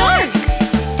 Mommy shark.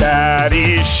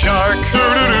 Daddy shark,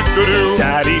 doo-doo-doo-doo-doo.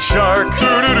 Daddy shark,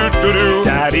 doo-doo-doo-doo-doo.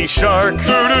 Daddy shark,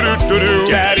 doo-doo-doo-doo-doo.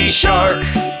 Daddy shark.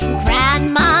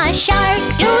 Grandma shark,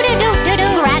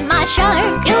 doo-doo-doo-doo-doo. Grandma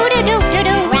shark,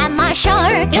 doo-doo-doo-doo-doo. Grandma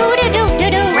shark,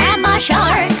 doo-doo-doo-doo-doo. Grandma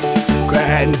shark.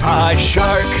 Grandpa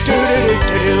shark,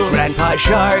 doo-doo-doo-doo-doo. Grandpa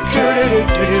shark,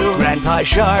 doo-doo-doo-doo-doo. Grandpa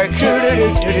shark,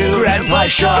 doo-doo-doo-doo-doo. Grandpa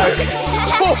shark.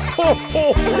 Ho, ho,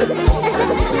 ho.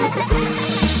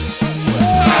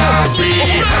 Happy,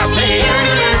 happy,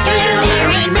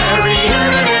 merry, merry,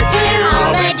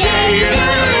 holidays,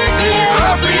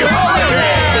 Happy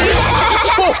holidays!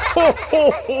 Ho, ho,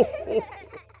 ho, ho, ho.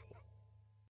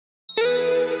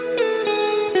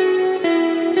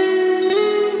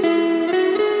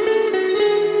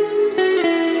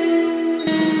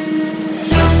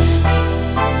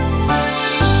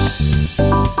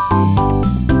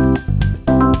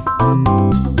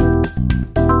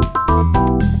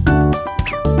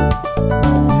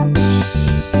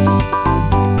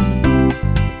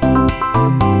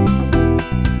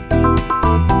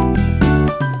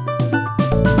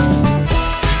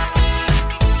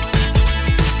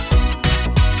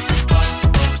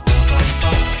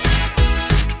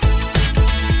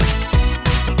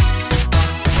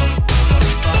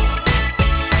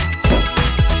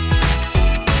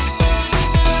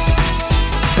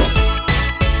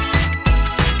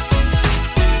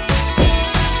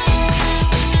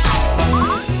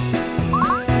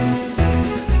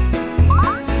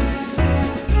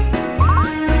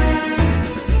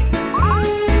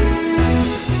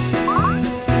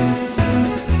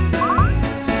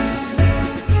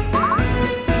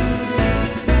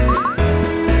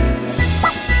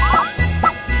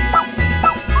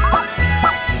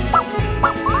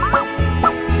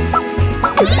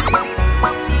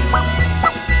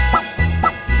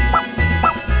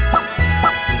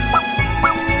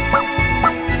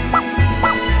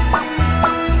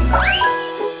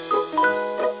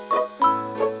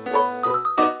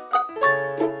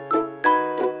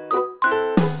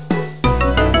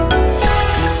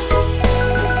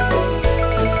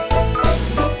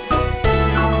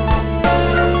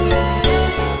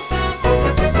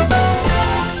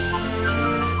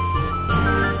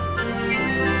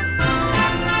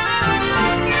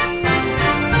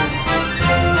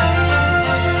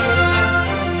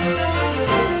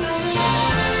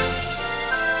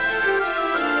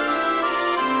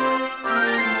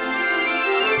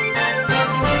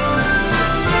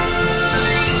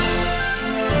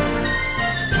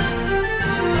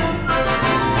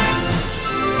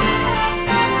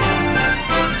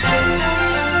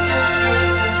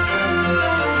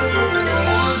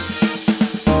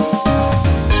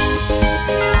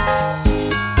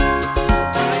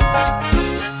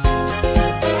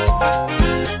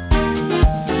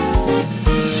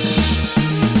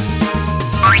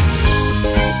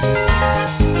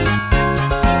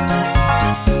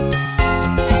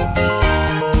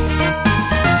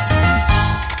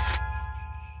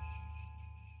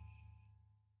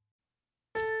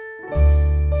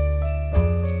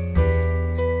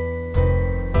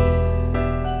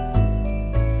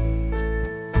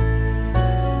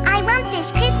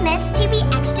 this Christmas to be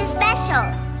extra special.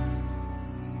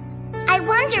 I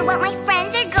wonder what my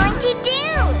friends are going to do.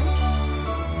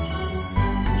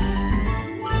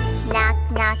 Knock,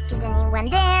 knock, is anyone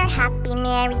there? Happy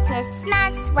Merry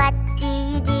Christmas. What do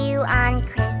you do on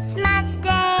Christmas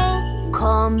Day?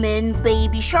 Come in,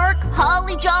 baby shark,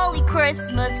 holly jolly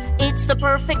Christmas. It's the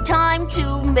perfect time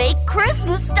to make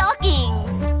Christmas stockings.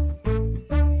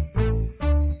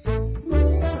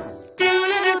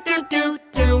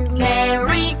 Do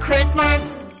Merry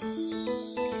Christmas.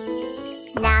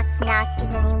 Knock, knock,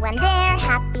 is anyone there?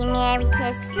 Happy Merry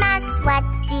Christmas. What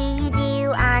do you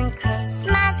do on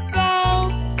Christmas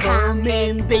Day? Come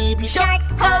in, baby shark,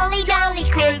 holly jolly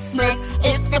Christmas.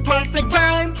 It's the perfect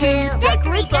time to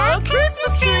decorate the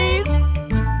Christmas tree.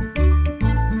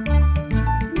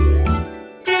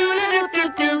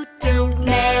 Do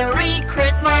Merry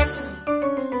Christmas.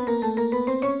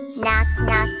 Knock,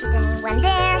 knock, is anyone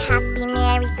there? Happy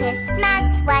Merry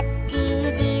Christmas. What do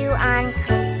you do on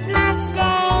Christmas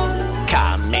Day?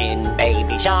 Come in,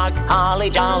 baby shark, holly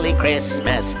jolly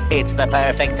Christmas. It's the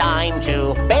perfect time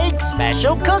to bake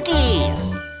special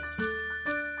cookies.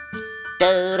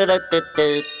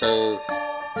 Do-do-do-do-do-do.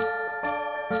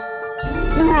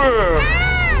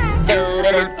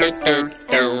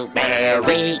 Do-do-do-do-do-do.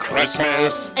 Merry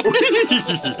Christmas.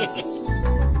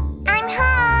 I'm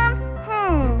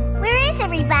home. Where is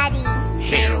everybody?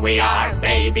 Here we are,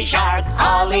 Baby Shark.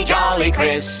 Holly jolly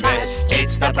Christmas.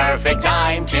 It's the perfect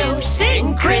time to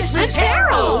sing Christmas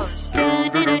carols.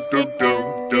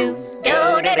 Do-do-do-do-do-do.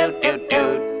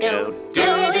 Do-do-do-do-do-do.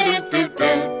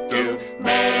 Do-do-do-do-do-do.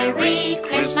 Merry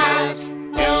Christmas.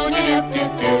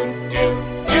 Do-do-do-do-do-do.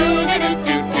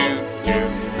 Do-do-do-do-do-do.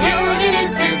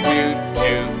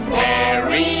 Do-do-do-do-do-do.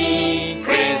 Merry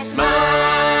Christmas.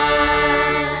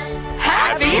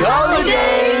 Happy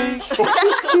holidays.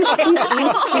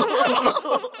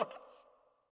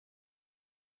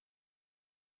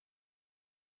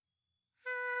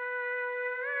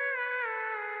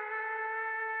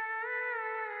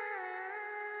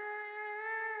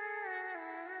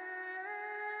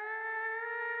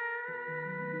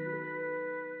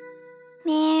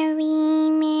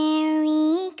 Merry,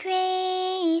 Merry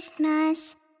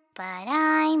Christmas, but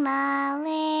I'm a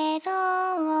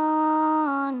little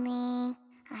lonely.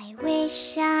 I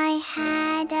wish I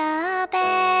had a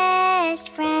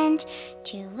best friend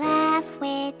to laugh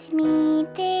with me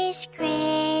this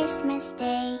Christmas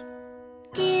day.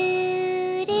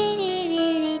 Do do do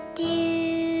do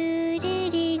do do do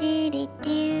do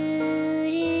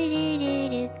do do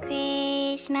do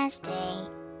Christmas Day.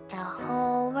 The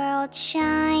whole world's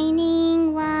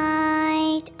shining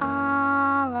white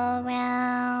all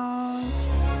around.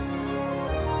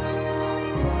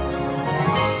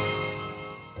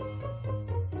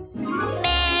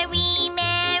 Merry,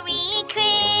 Merry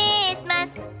Christmas.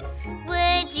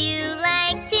 Would you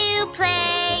like to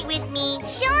play with me?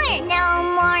 Sure, no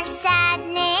more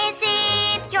sadness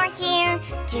if you're here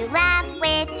to laugh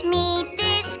with me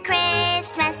this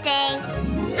Christmas Day.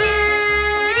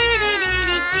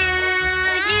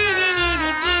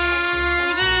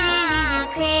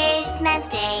 Christmas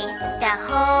Day, the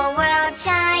whole world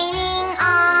shining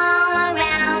all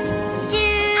around.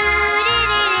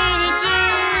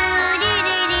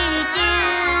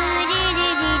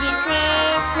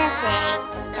 Christmas Day,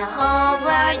 the whole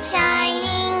world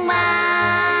shining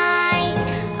white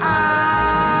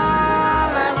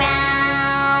all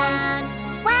around.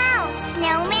 Wow,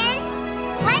 Snowman,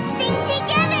 let's sing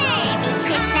together. Merry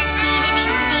Christmas,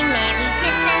 dee-dee-dee-dee-dee, Merry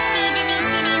Christmas,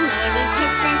 dee-dee-dee-dee-dee, Merry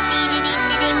Christmas,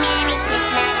 dee-dee-dee-dee-dee, Merry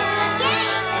Christmas. Yay!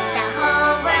 The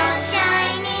whole world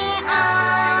shining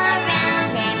all around.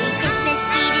 Merry Christmas,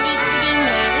 dee-dee-dee-dee-dee,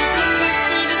 Merry Christmas,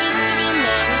 dee-dee-dee-dee-dee,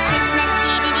 Merry Christmas,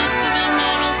 dee-dee-dee-dee-dee,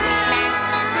 Merry Christmas.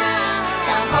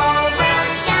 The whole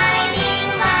world shining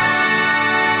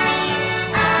light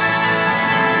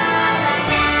all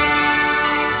around.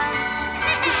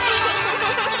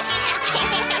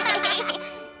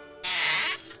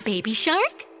 Baby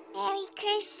Shark? Merry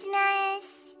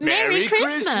Christmas. Merry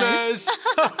Christmas.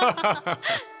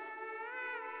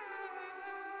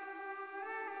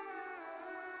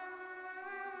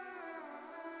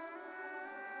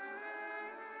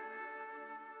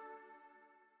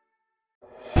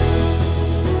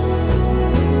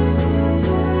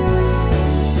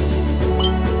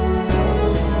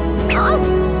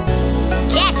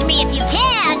 Catch me if you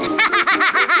can!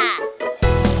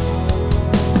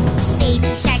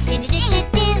 Baby shark do do do do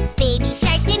do. Baby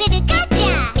shark do do do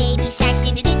gotcha. Baby shark do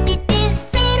do do do do.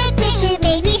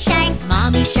 Baby shark.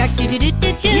 Mommy Shark do do do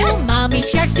do do. Mommy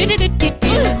Shark do do do do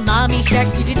do. Mommy Shark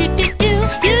do do do do do.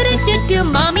 Do do do do.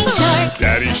 Mommy Shark.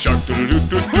 Daddy Shark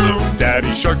do-do-do-do-do.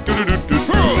 Daddy Shark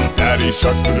do-do-do-do-do. Daddy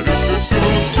Shark do-do-do-do-do.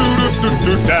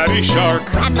 Do-do-do-do. Daddy Shark.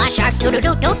 Grandma Shark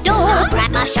do-do-do-do-do.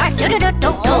 Grandma Shark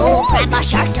do-do-do-do-do. Grandma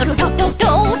Shark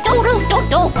do-do-do-do-do.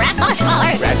 Do-do-do-do. Grandma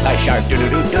Shark. Grandpa Shark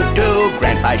do-do-do-do-do.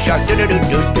 Grandpa Shark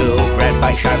do-do-do-do-do.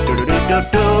 Grandpa Shark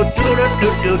do-do-do-do-do.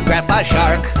 Do-do-do-do. Grandpa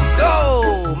Shark.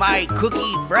 Go, my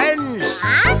cookie friends!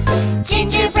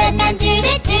 Gingerbread man do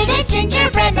do do do.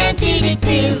 Gingerbread man do do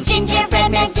do.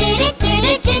 Gingerbread man do do do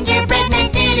do. Gingerbread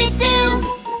man do do do.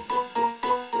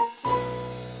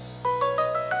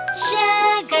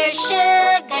 Sugar,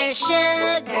 sugar,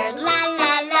 sugar, la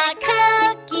la la.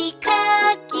 Cookie,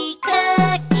 cookie,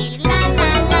 cookie, la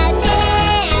la la.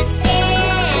 S,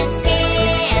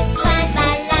 la la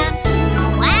la.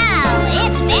 Wow,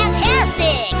 it's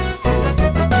fantastic!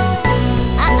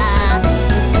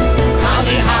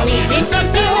 Holly, holly, do do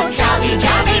do. Jolly,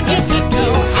 jolly, do do do.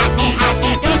 Happy,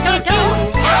 happy, do do do.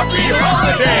 Happy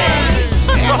holidays!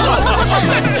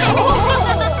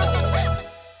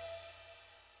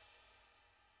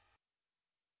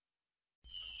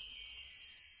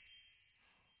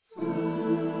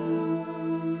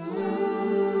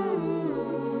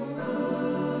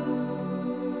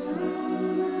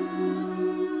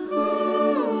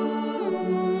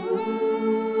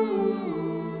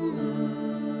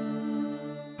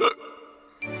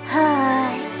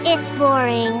 It's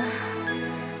boring.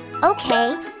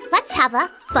 Okay, let's have a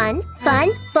Fun, fun,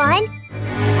 fun!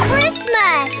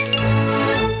 Christmas!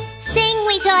 Sing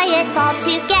we joyous all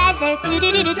together.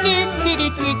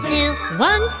 Do-do-do-do-do-do-do-do-do.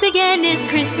 Once again is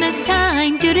Christmas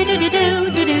time.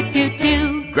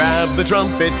 Do-do-do-do-do-do-do-do. Grab the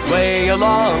trumpet, play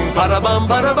along. Ba-da-bum,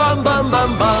 ba-da-bum, bum,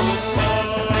 bum, bum.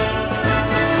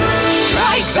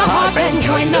 Strike the harp and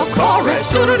join the chorus.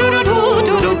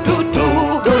 Do-do-do-do-do-do-do-do.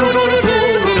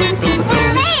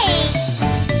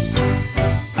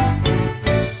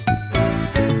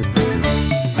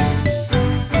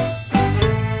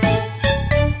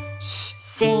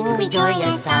 Sing we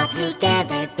joyous all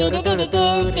together.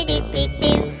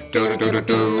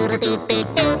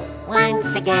 Do-do-do-do-do-do-do-do.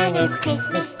 Once again it's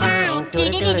Christmas time.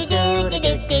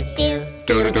 Do-do-do-do-do-do-do-do.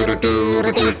 Sing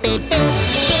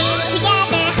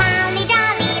together, holly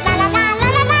jolly, la la la la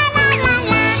la la la la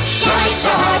la. Strike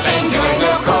the harp and join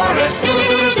the chorus.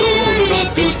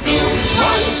 Do-do-do-do-do-do-do.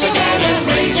 Once again and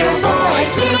raise your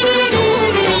voice.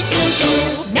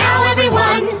 Do-do-do-do-do-do. Now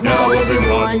everyone,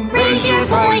 raise your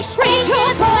voice, raise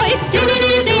your voice.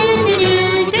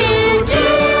 Do-do-do-do-do-do-do.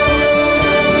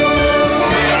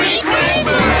 Merry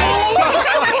Christmas!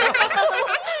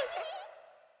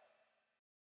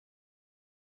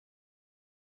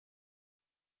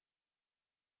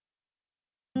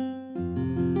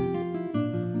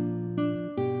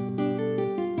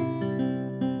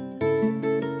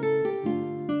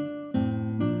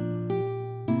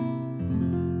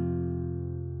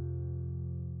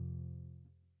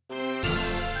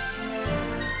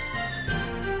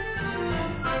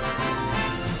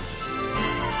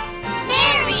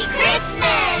 Merry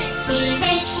Christmas! We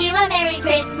wish you a Merry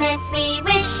Christmas. We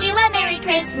wish you a Merry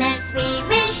Christmas. We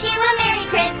wish you a Merry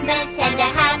Christmas and a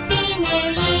Happy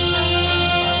New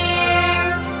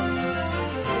Year.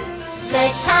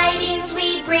 Good tidings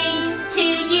we bring to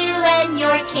you and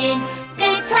your kin.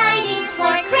 Good tidings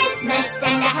for Christmas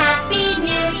and a Happy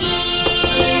New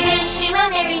Year. We wish you a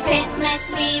Merry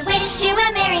Christmas. We wish you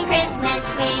a Merry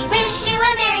Christmas. We wish you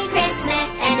a Merry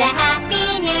Christmas and a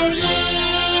Happy New Year.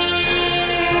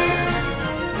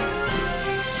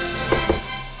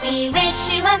 We wish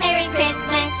you a Merry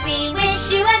Christmas. We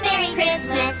wish you a Merry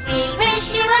Christmas. We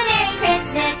wish you a Merry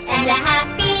Christmas and a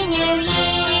Happy New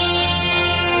Year.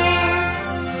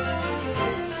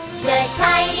 Good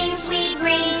tidings we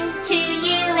bring to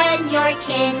you and your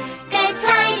kin. Good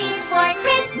tidings for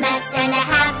Christmas and a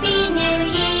Happy New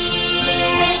Year. We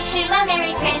wish you a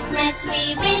Merry Christmas.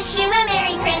 We wish you a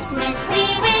Merry Christmas. We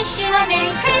wish you a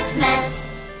Merry Christmas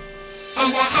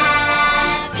and a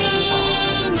Happy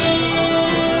New Year.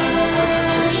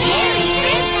 Merry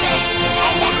Christmas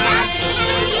and a Happy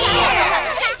New Year.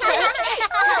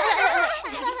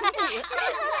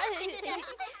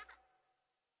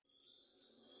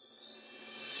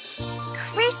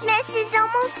 Christmas is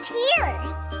almost here.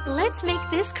 Let's make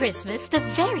this Christmas the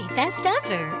very best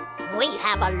ever. We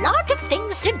have a lot of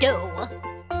things to do.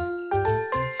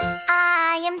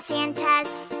 I am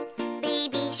Santa's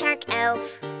baby shark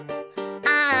elf.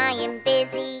 I am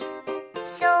busy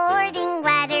sorting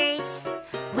letters.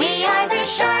 We are the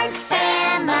Shark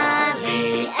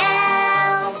Family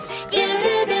Elves.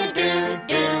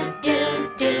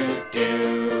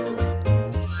 Do-do-do-do-do-do-do-do.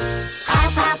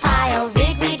 Pile, pile, pile,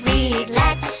 read, read, read.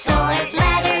 Let's sort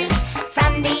letters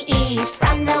from the east,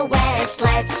 from the west.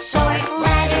 Let's sort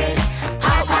letters.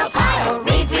 Pile, pile, pile,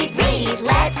 read, read, read.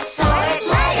 Let's sort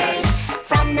letters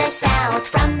from the south,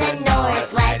 from the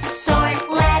north. Let's sort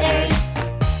letters.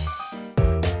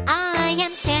 I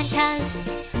am Santa's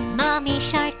mommy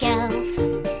shark elf.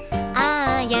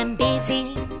 I am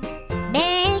busy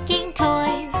making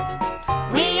toys.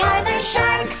 We are the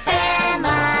Shark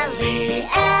Family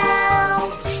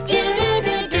Elves.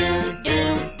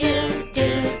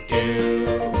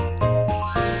 Do-do-do-do-do-do-do-do.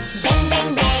 Bang,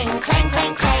 bang, bang, clang,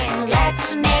 clang, clang.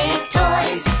 Let's make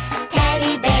toys.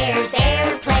 Teddy bears,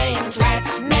 airplanes.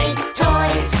 Let's make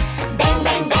toys. Bang,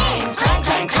 bang, bang, clang,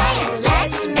 clang, clang.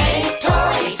 Let's make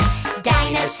toys.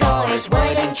 Dinosaurs,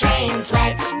 wooden trains.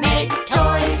 Let's make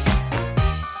toys.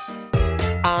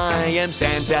 I am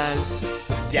Santa's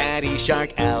daddy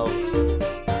shark elf.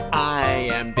 I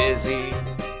am busy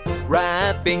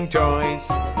wrapping toys.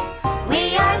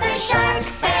 We are the Shark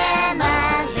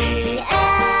Family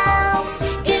Elves.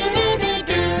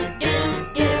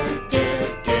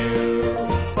 Do-do-do-do-do-do-do.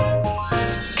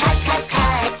 Cut, cut,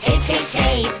 cut, tape, tape,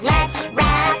 tape. Let's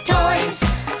wrap toys.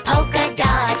 Polka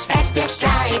dots, festive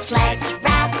stripes. Let's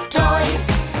wrap toys.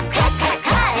 Cut, cut,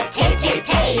 cut, tape, tape,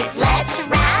 tape. Let's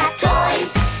wrap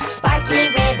toys. Sparkly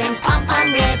ribbons,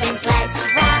 pom-pom ribbons. Let's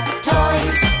wrap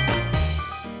toys.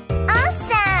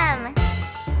 Awesome!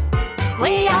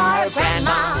 We are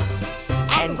Grandma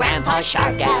and Grandpa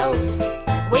Shark Elves.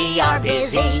 We We are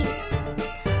busy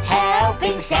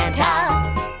helping Santa.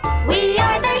 We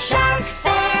are the Shark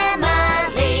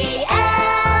Family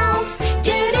Elves.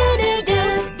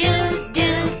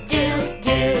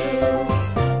 Do-do-do-do-do-do-do-do.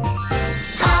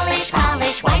 Polish,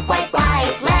 polish, wipe, wipe,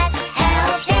 wipe. Let's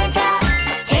help Santa.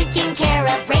 Taking care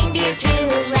of reindeer too.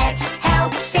 Let's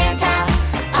help Santa.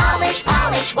 Polish,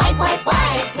 polish, wipe, wipe,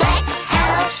 wipe. Let's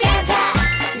help Santa.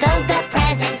 Load the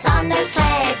presents on the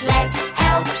sled. Let's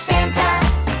help Santa.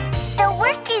 The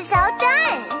work is all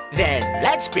done. Then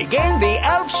let's begin the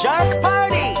Elf Shark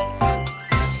Party.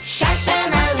 Shark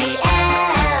Family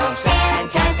Elves,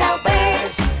 Santa's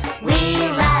helpers. We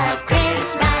love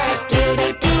Christmas.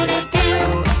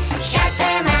 Do-do-do-do-do. Shark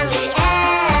Family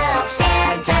Elves,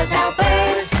 Santa's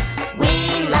helpers.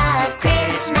 We love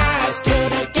Christmas.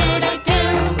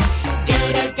 Do-do-do-do-do.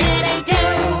 Do-do-do-do-do.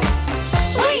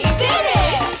 We did it!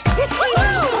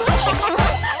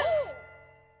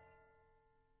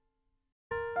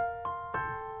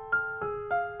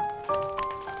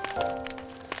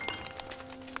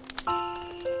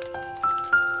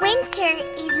 Winter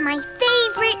is my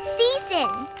favorite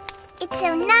season. It's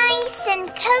so nice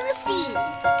and cozy.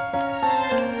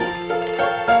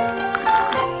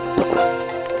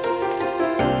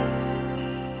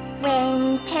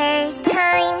 Winter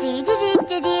time,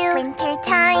 do-do-do-do-do. Winter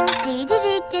time,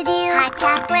 do-do-do-do-do. Hot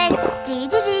chocolates,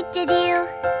 do-do-do-do-do.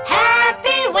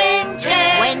 Happy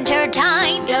winter! Winter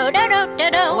time, do do do do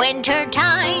do. Winter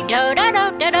time, do do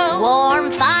do do do.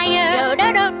 Warm fire, do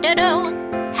do do do do.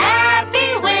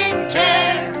 Happy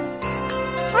winter!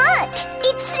 Look,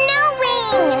 it's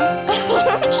snowing!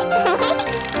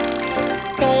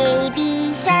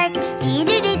 Baby shark,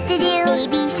 do-do-do-do-do.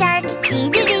 Baby shark,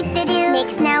 do-do-do-do-do.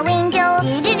 Make snow angels,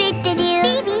 do-do-do-do-do.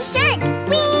 Baby shark,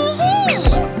 wee-hee!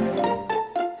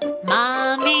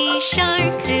 Mommy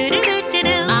shark,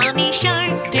 do-do-do-do-do. Mommy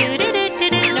shark,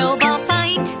 do-do-do-do-do. Snowball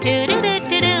fight,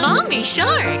 do-do-do-do-do. Mommy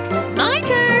shark, my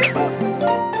turn.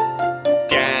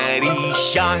 Daddy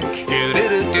Shark,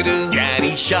 do-do-do-do-do.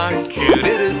 Daddy Shark,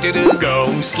 do-do-do-do-do. Go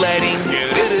sledding,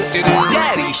 do-do-do-do-do.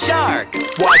 Daddy Shark,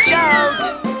 watch out!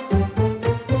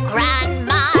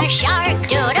 Grandma Shark,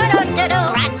 do do do do do.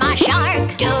 Grandma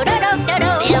Shark, do do do do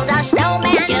do. Build a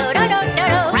snowman, do do do do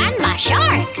do. Grandma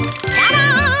Shark,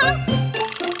 ta-da!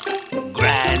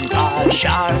 Grandpa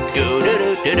Shark,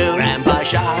 do-do-do-do-do. Grandpa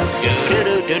Shark,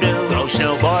 do-do-do-do-do. Go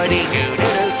snowboarding,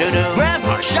 do-do-do-do-do.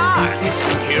 Grandpa Shark,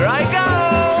 here I go!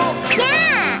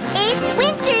 Yeah, it's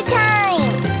winter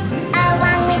time.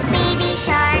 Along with baby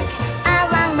shark,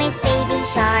 along with baby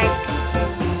shark.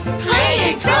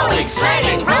 Playing, throwing,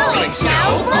 sledding, rolling,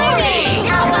 snowboarding!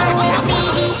 Along with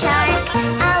baby shark,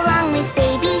 along with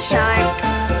baby shark.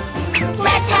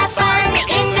 Let's have fun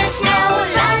in the snow,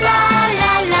 la la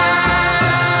la la!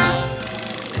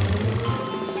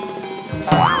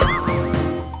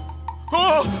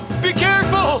 Oh, be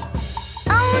careful!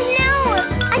 Oh no,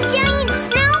 a giant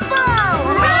snowball!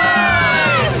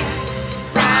 Run!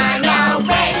 Run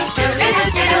away,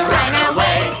 do-do-do-do-do. Run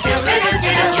away,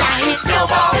 do-do-do-do-do. Giant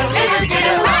snowball,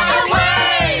 do-do-do-do-do. Run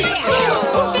away!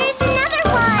 There's another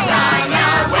one! Run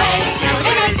away,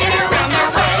 do-do-do-do-do. Run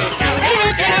away,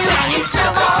 do-do-do-do-do. Giant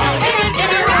snowball,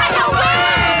 do-do-do-do-do. Run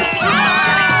away!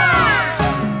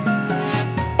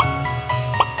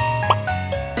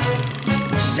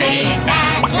 Safe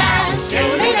at last,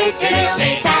 do-do-do-do-do.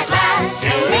 Safe at last,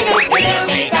 do-do-do-do-do.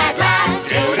 Safe at last,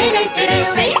 do-do-do-do-do.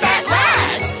 Safe at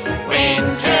last.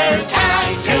 Winter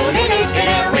time,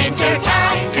 do-do-do-do-do. Winter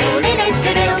time,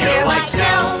 do-do-do-do-do. Pure white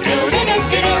snow,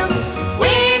 do-do-do-do-do.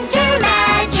 Winter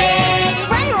magic.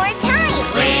 One more time!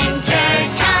 Winter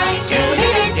time,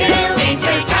 do-do-do-do-do.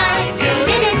 Winter time,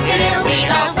 do-do-do-do-do. We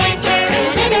love winter,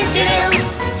 do-do-do-do-do.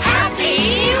 Happy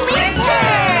winter!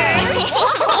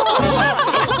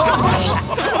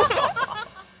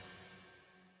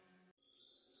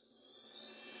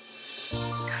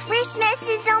 Christmas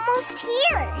is almost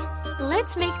here.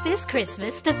 Let's make this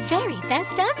Christmas the very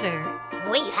best ever.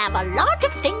 We have a lot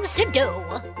of things to do.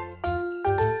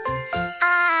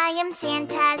 I am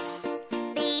Santa's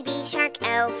baby shark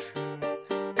elf.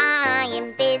 I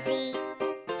am busy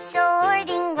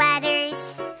sorting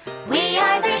letters. We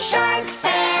are the Shark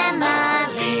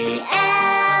Family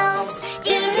Elves.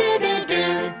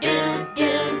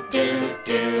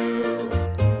 Do-do-do-do-do-do-do-do.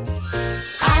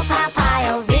 Pile, pile,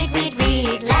 pile, read, read,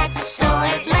 read. Let's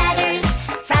sort letters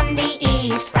from the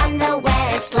east, from the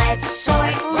west. Let's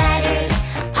sort letters.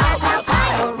 Pile, pile,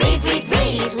 pile, read, read,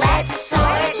 read. Let's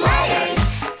sort letters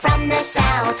from the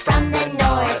south, from the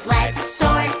north. Let's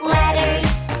sort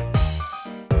letters.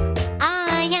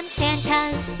 I am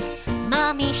Santa's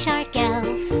mommy shark elf.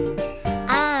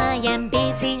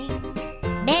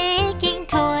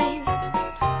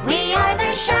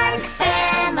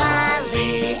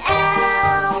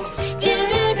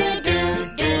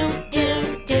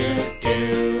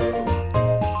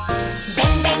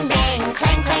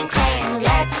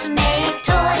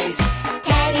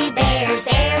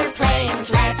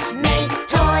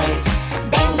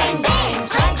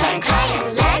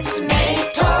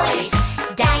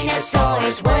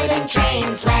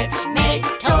 trains, let's make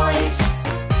toys.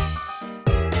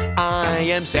 I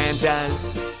am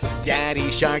Santa's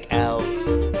Daddy Shark Elf.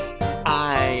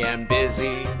 I am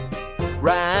busy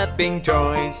wrapping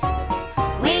toys.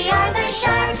 We are the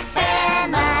Shark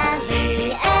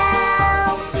Family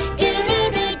Elves. Do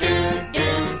do do do do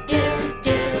do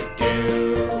do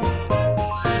do.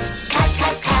 Cut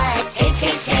cut cut, tape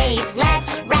tape tape,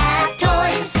 let's wrap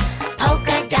toys.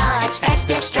 Polka dots,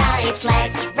 festive stripes,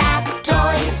 let's wrap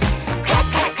toys. Cut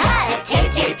cut cut,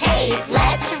 tape tape tape,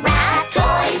 let's wrap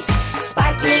toys.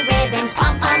 Sparkly ribbons,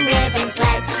 pom pom ribbons,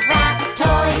 let's wrap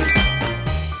toys.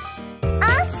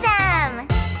 Awesome!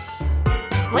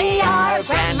 We are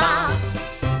Grandma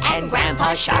and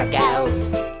Grandpa Shark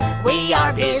Elves. We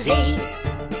are busy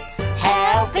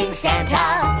helping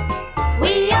Santa.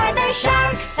 We are the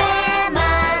Shark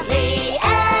Family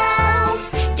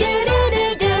Elves. Do do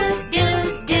do do do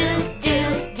do do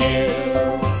do.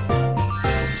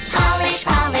 Polish,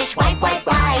 polish, wipe, wipe,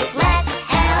 wipe. Let's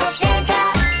help Santa.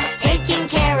 Taking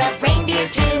care of reindeer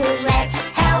too. Let's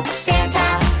help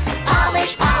Santa.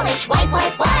 Polish, polish, wipe,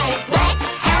 wipe, wipe.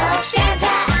 Let's help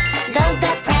Santa. Load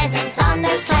the presents on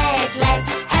the sled.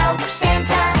 Let's help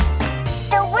Santa.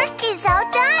 The work is all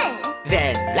done.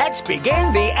 Then let's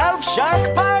begin the Elf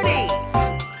Shark Party.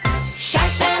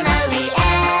 Shark Family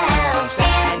Elves,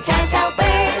 Santa's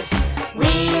helpers.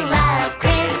 We love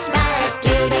Christmas.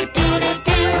 Do do do do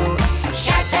do.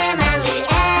 Shark Family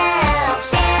Elves,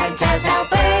 Santa's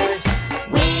helpers.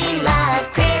 We love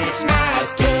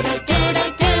Christmas. Do do do do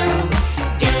do.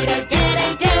 Do do do do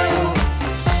do.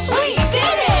 We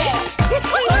did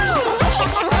it!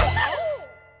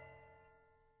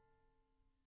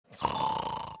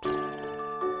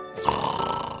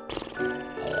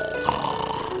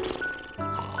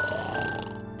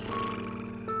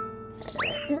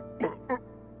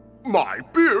 My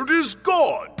beard is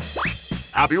gone.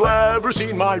 Have you ever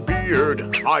seen my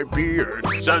beard? My beard,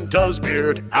 Santa's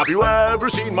beard. Have you ever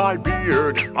seen my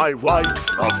beard? My white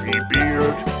fluffy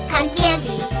beard. Cotton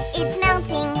candy, it's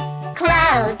melting.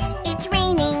 Clouds, it's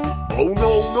raining. Oh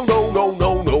no, no, no, no,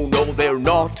 no, no, no, they're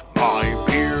not my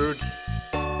beard.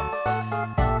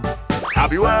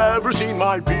 Have you ever seen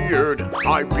my beard?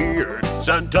 My beard,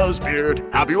 Santa's beard.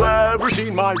 Have you ever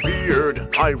seen my beard?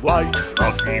 My white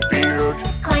fluffy beard.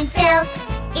 Corn silk,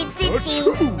 it's itchy.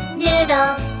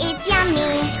 Noodles, it's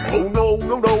yummy. Oh no,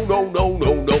 no, no, no, no,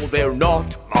 no, no, they're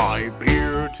not my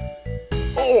beard.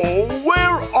 Oh,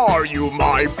 where are you,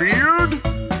 my beard?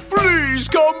 Please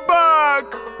come back.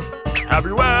 Have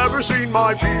you ever seen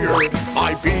my beard?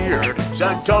 My beard,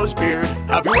 Santa's beard.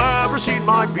 Have you ever seen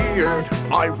my beard?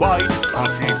 My white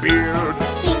fluffy beard.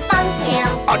 Pinkfong's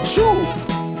tail, Achoo!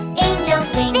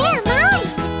 angel's wings. They're mine.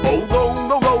 Oh no,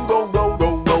 no, no, no, no,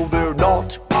 no, no, they're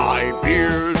not my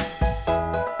beard.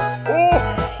 Oh,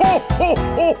 ho, ho,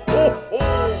 ho, ho,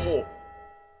 ho.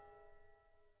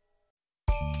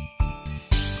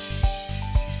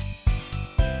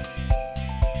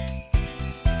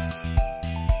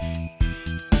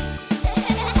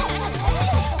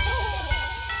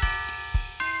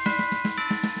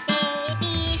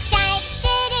 Baby shark,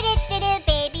 do-do-do-do-do,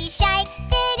 baby shark,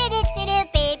 do-do-do-do-do,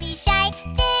 baby shark,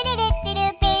 do-do-do-do-do,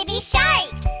 baby shark.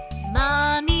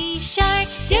 Mommy shark,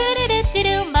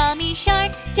 doo-doo-doo-doo-doo, mommy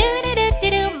shark,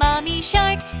 doo-doo-doo-doo-doo, mommy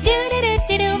shark,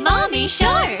 doo-doo-doo-doo-doo, mommy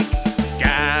shark.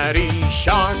 Daddy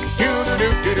shark,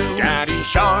 doo-doo-doo-doo-doo. Daddy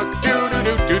shark,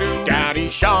 doo-doo-doo-doo-doo. Daddy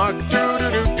shark,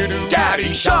 doo-doo-doo-doo-doo.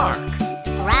 Daddy shark.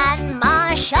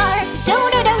 Grandma Shark,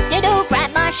 do-do-do-do-do,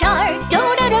 Grandma Shark,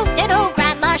 do-do-do-do-do,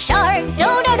 Grandma Shark,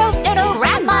 do-do-do-do-do,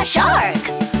 Grandma Shark.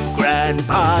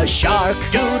 Grandpa Shark,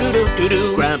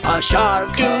 doo-doo-doo-doo-doo. Grandpa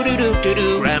Shark,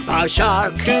 doo-doo-doo-doo-doo. Grandpa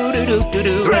Shark,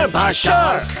 doo-doo-doo-doo-doo. Grandpa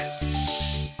Shark.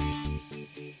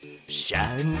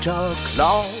 Santa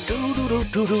Claus,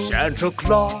 doo-doo-doo-doo-doo. Santa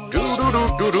Claus,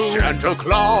 doo-doo-doo-doo-doo. Santa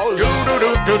Claus,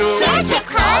 doo-doo-doo-doo-doo. Santa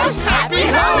Claus, happy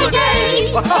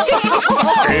holidays!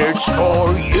 It's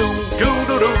for you,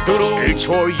 doo-doo-doo-doo-doo. It's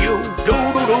for you,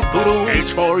 doo-doo-doo-doo-doo.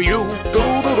 It's for you,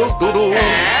 doo-doo-doo-doo-doo.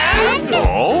 And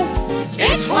No?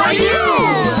 it's for you!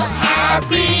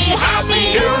 Happy,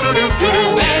 happy,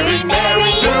 Doo-doo-doo-doo-doo. merry,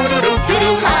 merry,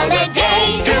 Doo-doo-doo-doo-doo.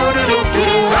 holidays!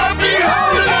 Doo-doo-doo-doo-doo. Happy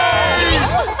holidays!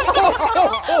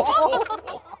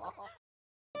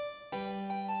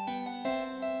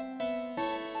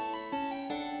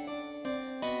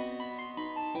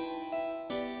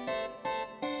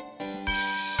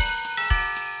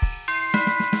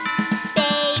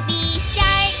 Baby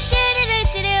shark,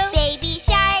 do-do-do-do-do. Baby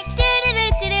shark,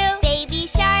 do-do-do-do-do. Baby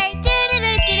shark,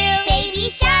 do-do-do-do-do. Baby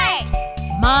shark.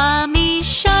 Mommy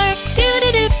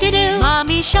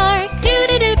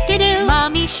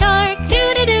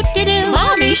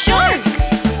Daddy Shark.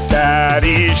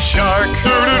 Daddy Shark,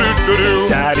 doo-doo-doo-doo-doo.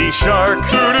 Daddy Shark,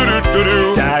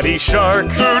 doo-doo-doo-doo-doo. Daddy Shark,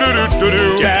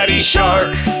 doo-doo-doo-doo-doo. Daddy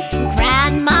Shark.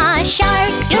 Grandma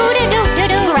Shark,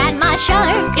 doo-doo-doo-doo-doo. Grandma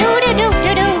Shark,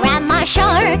 doo-doo-doo-doo-doo. Grandma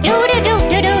Shark,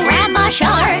 doo-doo-doo-doo-doo. Grandma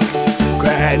Shark.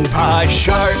 Grandpa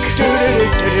Shark,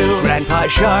 doo-doo-doo-doo-doo. Grandpa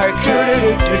Shark,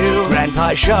 doo-doo-doo-doo-doo.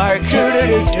 Grandpa Shark,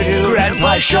 doo-doo-doo-doo-doo.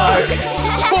 Grandpa Shark.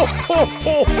 Ho, ho,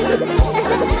 ho.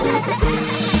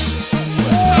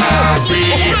 Happy,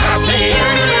 happy,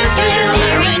 doo-doo-doo-doo.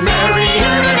 Merry, merry,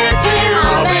 doo-doo-doo-doo.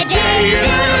 Holidays,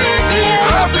 doo-doo-doo-doo.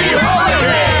 Happy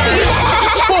holidays!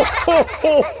 Ho, ho,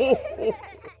 ho, ho, ho.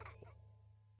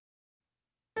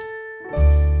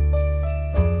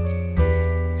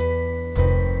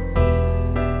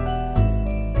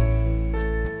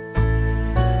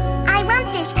 I want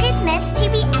this Christmas to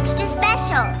be extra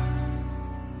special.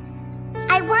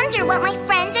 I wonder what my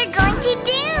friends are going to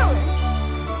do.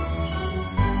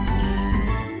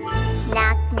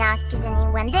 Knock, knock, is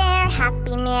anyone there?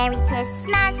 Happy Merry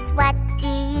Christmas. What do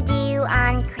you do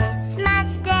on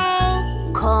Christmas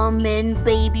Day? Come in,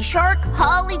 baby shark,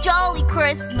 holly jolly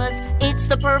Christmas. It's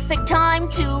the perfect time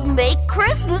to make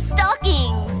Christmas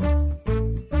stockings.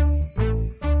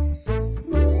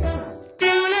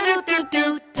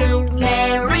 Do-do-do-do-do,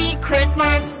 Merry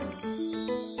Christmas.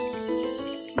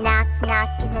 Knock, knock,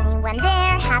 is anyone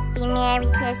there? Happy Merry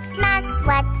Christmas.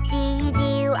 What do you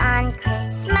do on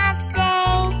Christmas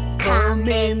Day? Come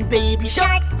in, baby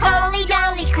shark, holly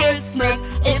jolly Christmas.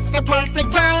 It's the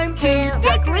perfect time to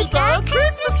decorate the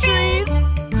Christmas tree.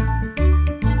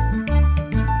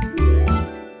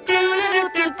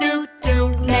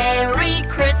 Do-do-do-do-do, Merry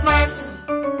Christmas.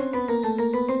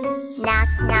 Knock,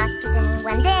 knock, is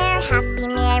anyone there? Happy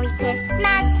Merry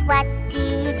Christmas. What do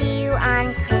you do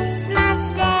on Christmas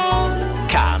Day?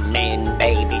 Come in,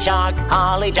 baby shark,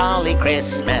 holly jolly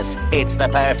Christmas. It's the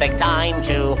perfect time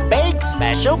to bake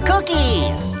special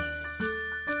cookies.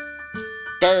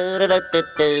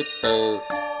 Do-do-do-do-do-do.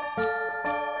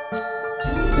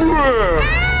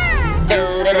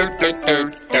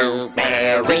 Do-do-do-do-do-do.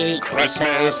 Merry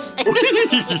Christmas.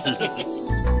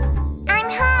 I'm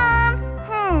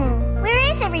home. Where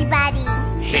is everybody?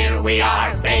 Here we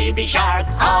are, baby shark,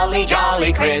 holly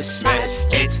jolly Christmas.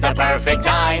 It's the perfect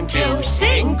time to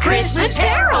sing Christmas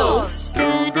carols.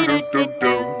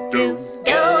 Do-do-do-do-do-do.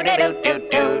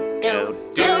 Do-do-do-do-do-do.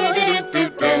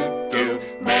 Do-do-do-do-do-do.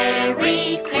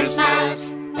 Merry Christmas.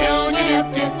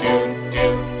 Do-do-do-do-do-do.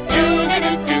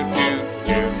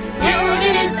 Do-do-do-do-do-do.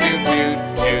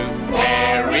 Do-do-do-do-do-do.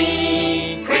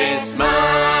 Merry Christmas.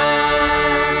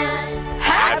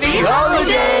 Happy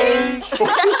holidays.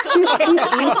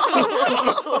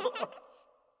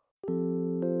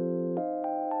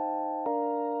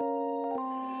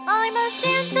 I'm a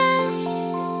Santa's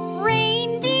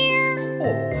reindeer.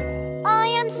 I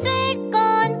am sick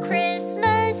on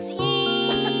Christmas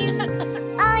Eve.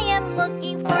 I am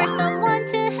looking for someone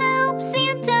to help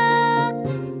Santa.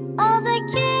 All the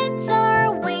kids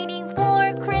are waiting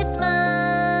for Christmas.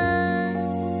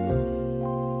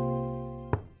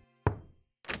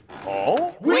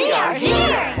 Oh, We are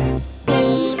here.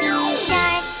 Baby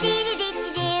shark,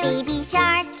 dee-dee-dee-dee-doo. Baby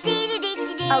shark,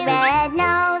 dee-dee-dee-dee-doo. A red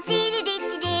nose,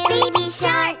 dee-dee-dee-dee-doo. Baby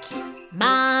shark.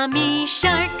 Mommy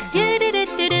shark,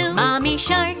 do-do-do-do-do. Mommy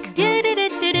shark,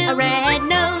 do-do-do-do-do. A red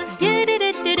nose,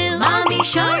 do-do-do-do-do. Mommy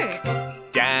shark.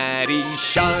 Daddy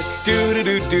Shark,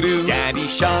 doo-doo-doo-doo-doo. Daddy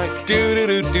Shark,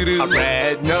 doo-doo-doo-doo-doo. A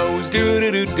red nose,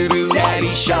 doo-doo-doo-doo-doo.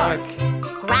 Daddy Shark.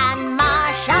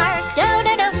 Grandma Shark,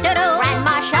 doo-doo-doo-doo-doo.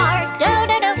 Grandma Shark,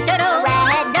 doo-doo-doo-doo-doo.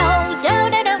 Red nose,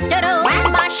 doo-doo-doo-doo-doo.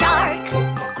 Grandma Shark.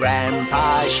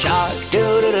 Grandpa Shark,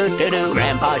 doo-doo-doo-doo-doo.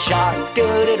 Grandpa Shark,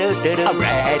 doo-doo-doo-doo-doo. A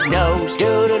red nose,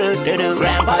 doo-doo-doo-doo-doo.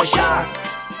 Grandpa Shark.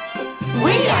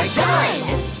 We are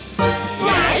done.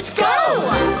 Let's go!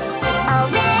 A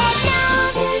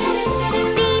red-nosed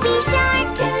baby shark.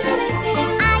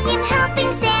 I am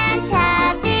helping Santa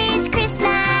this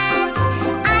Christmas.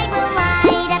 I will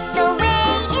light up the way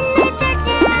in the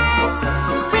darkness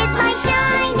with my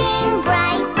shining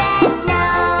bright red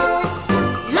nose.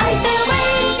 Light the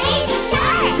way, baby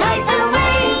shark! Light the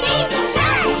way, baby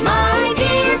shark! My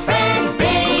dear friend,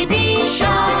 baby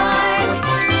shark,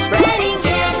 spreading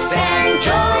gifts and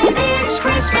joy this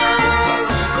Christmas.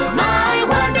 My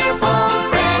wonderful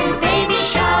friend, baby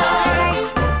shark.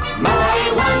 My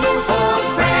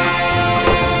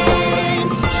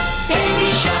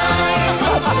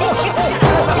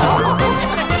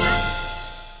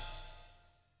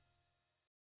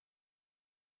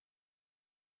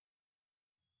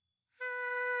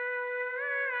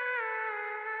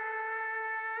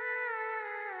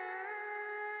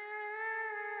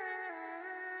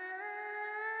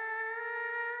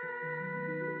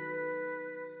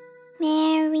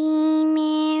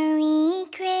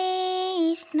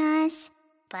Christmas,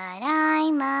 but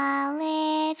I'm a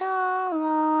little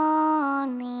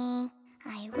lonely.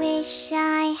 I wish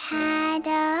I had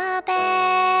a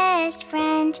best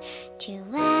friend to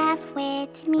laugh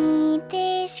with me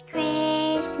this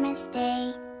Christmas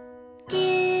day.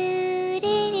 Do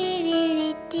do do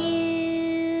do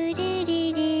do do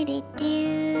do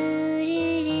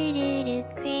do do do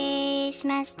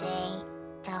Christmas Day.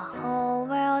 The whole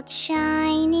world's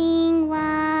shining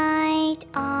white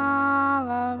all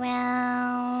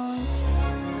around.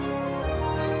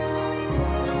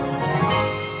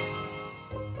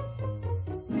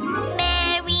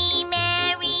 Merry,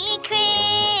 Merry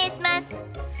Christmas.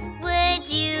 Would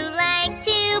you like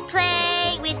to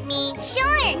play with me?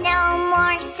 Sure, no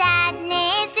more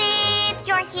sadness if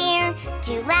you're here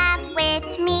to laugh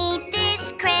with me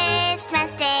this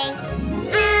Christmas Day.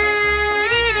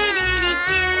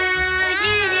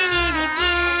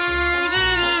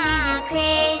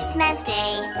 Christmas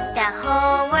Day, the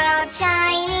whole world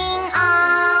shining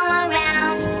all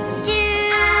around.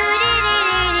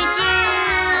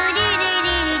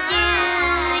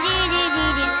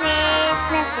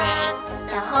 Christmas Day,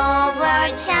 the whole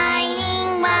world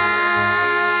shining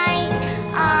white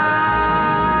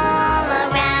all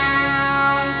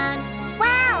around.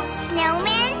 Wow,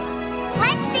 Snowman,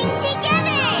 let's sing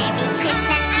together. Merry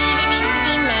Christmas,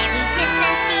 dee-dee-dee-dee-dee, Merry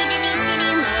Christmas,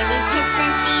 dee-dee-dee-dee-dee, Merry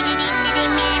Christmas,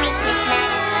 dee-dee-dee-dee-dee, Merry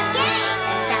Christmas. Yay!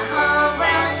 The whole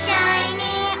world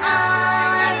shining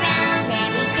all around.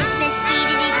 Merry Christmas,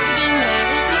 dee-dee-dee-dee-dee,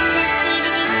 Merry Christmas,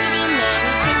 dee-dee-dee-dee-dee,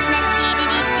 Merry Christmas,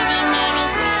 dee-dee-dee-dee-dee, Merry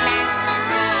Christmas.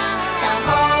 The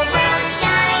whole world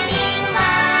shining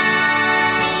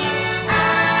white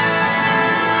all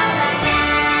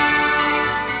around.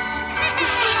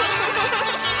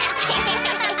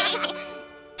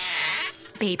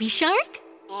 Baby Shark?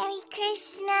 Merry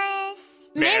Christmas.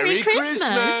 Merry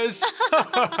Christmas.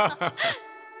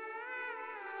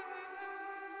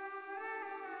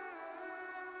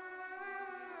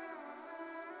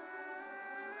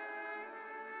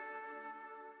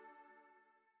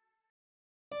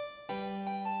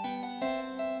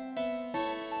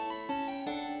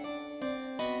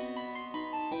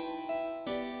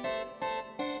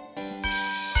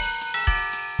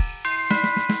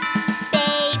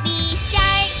 Baby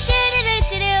shark,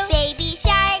 doo-doo-doo-doo-doo. Baby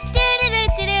shark,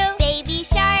 doo-doo-doo-doo-doo. Baby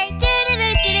shark,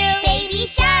 doo-doo-doo-doo-doo. Baby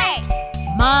shark.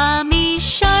 Mommy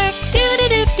shark,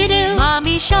 doo-doo-doo-doo-doo.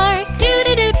 Mommy shark,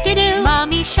 doo-doo-doo-doo-doo.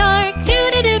 Mommy shark,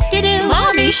 doo-doo-doo-doo-doo.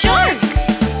 Mommy shark.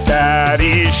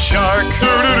 Daddy shark,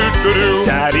 doo-doo-doo-doo-doo.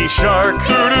 Daddy shark,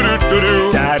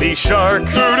 doo-doo-doo-doo-doo. Daddy shark,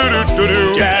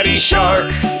 doo-doo-doo-doo-doo. Daddy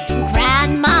shark.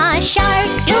 Grandma shark,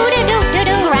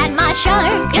 doo-doo-doo-doo-doo. Grandma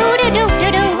shark,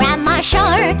 doo-doo-doo-doo-doo. Grandma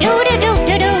shark,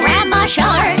 doo-doo-doo-doo-doo. Grandma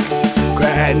shark.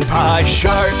 Grandpa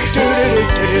shark,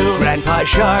 doo-doo-doo-doo-doo. Grandpa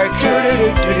shark,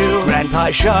 doo-doo-doo-doo-doo.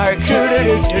 Grandpa shark,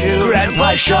 doo-doo-doo-doo-doo.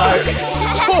 Grandpa shark.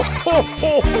 Ho, ho,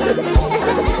 ho.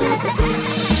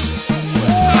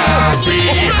 Happy,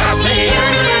 happy,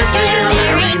 doo-doo-doo-doo.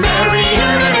 Merry, merry,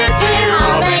 doo-doo-doo-doo.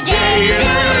 Holidays,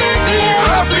 doo-doo-doo-doo.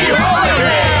 Happy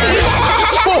holidays!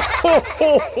 Ho, ho,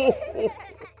 ho, ho, ho.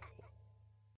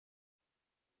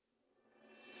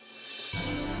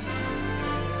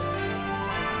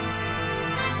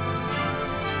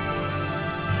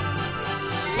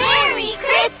 Merry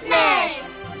Christmas!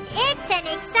 It's an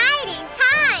exciting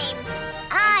time.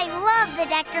 I love the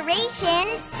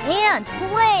decorations. And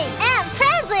play. And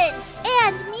presents.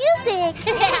 And music.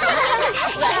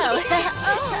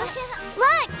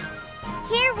 Look,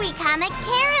 here we come at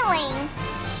caroling.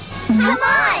 Come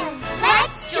on,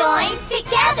 let's join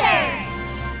together.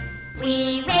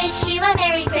 We wish you a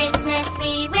Merry Christmas.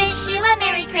 We wish you a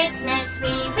Merry Christmas.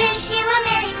 We wish you a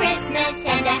Merry Christmas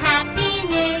and a Happy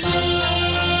New Year.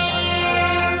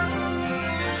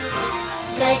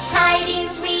 Good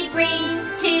tidings we bring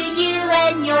to you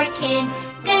and your kin.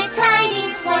 Good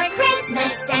tidings for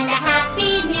Christmas and a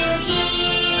Happy New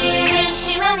Year. We wish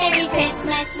you a Merry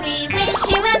Christmas. We wish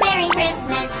you a Merry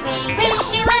Christmas. We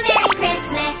wish you a Merry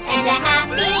Christmas and a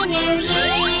Happy New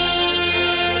Year.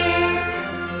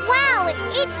 Wow,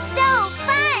 it's so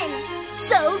fun!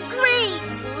 So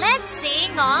great. Let's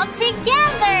sing all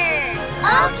together.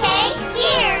 Okay,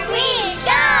 here we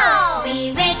go!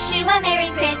 We wish you a Merry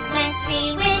Christmas.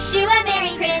 We wish you a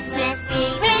Merry Christmas. We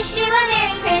wish you a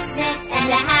Merry Christmas and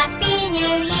a Happy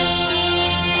New Year.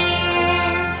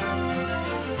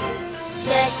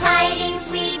 Good tidings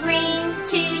we bring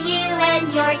to you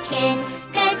and your kin.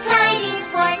 Good tidings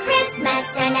for Christmas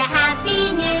and a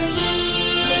Happy New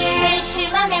Year. We wish you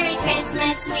a Merry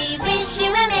Christmas. We wish you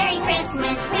a Merry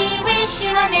Christmas. We wish you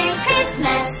a Merry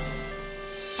Christmas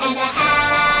and a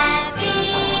Happy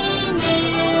New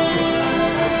Year.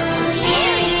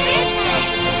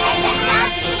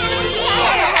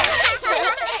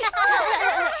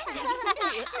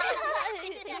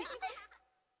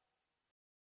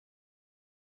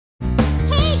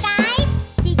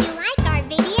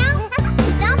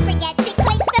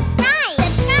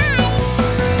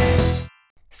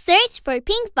 for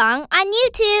Pinkfong on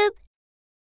YouTube.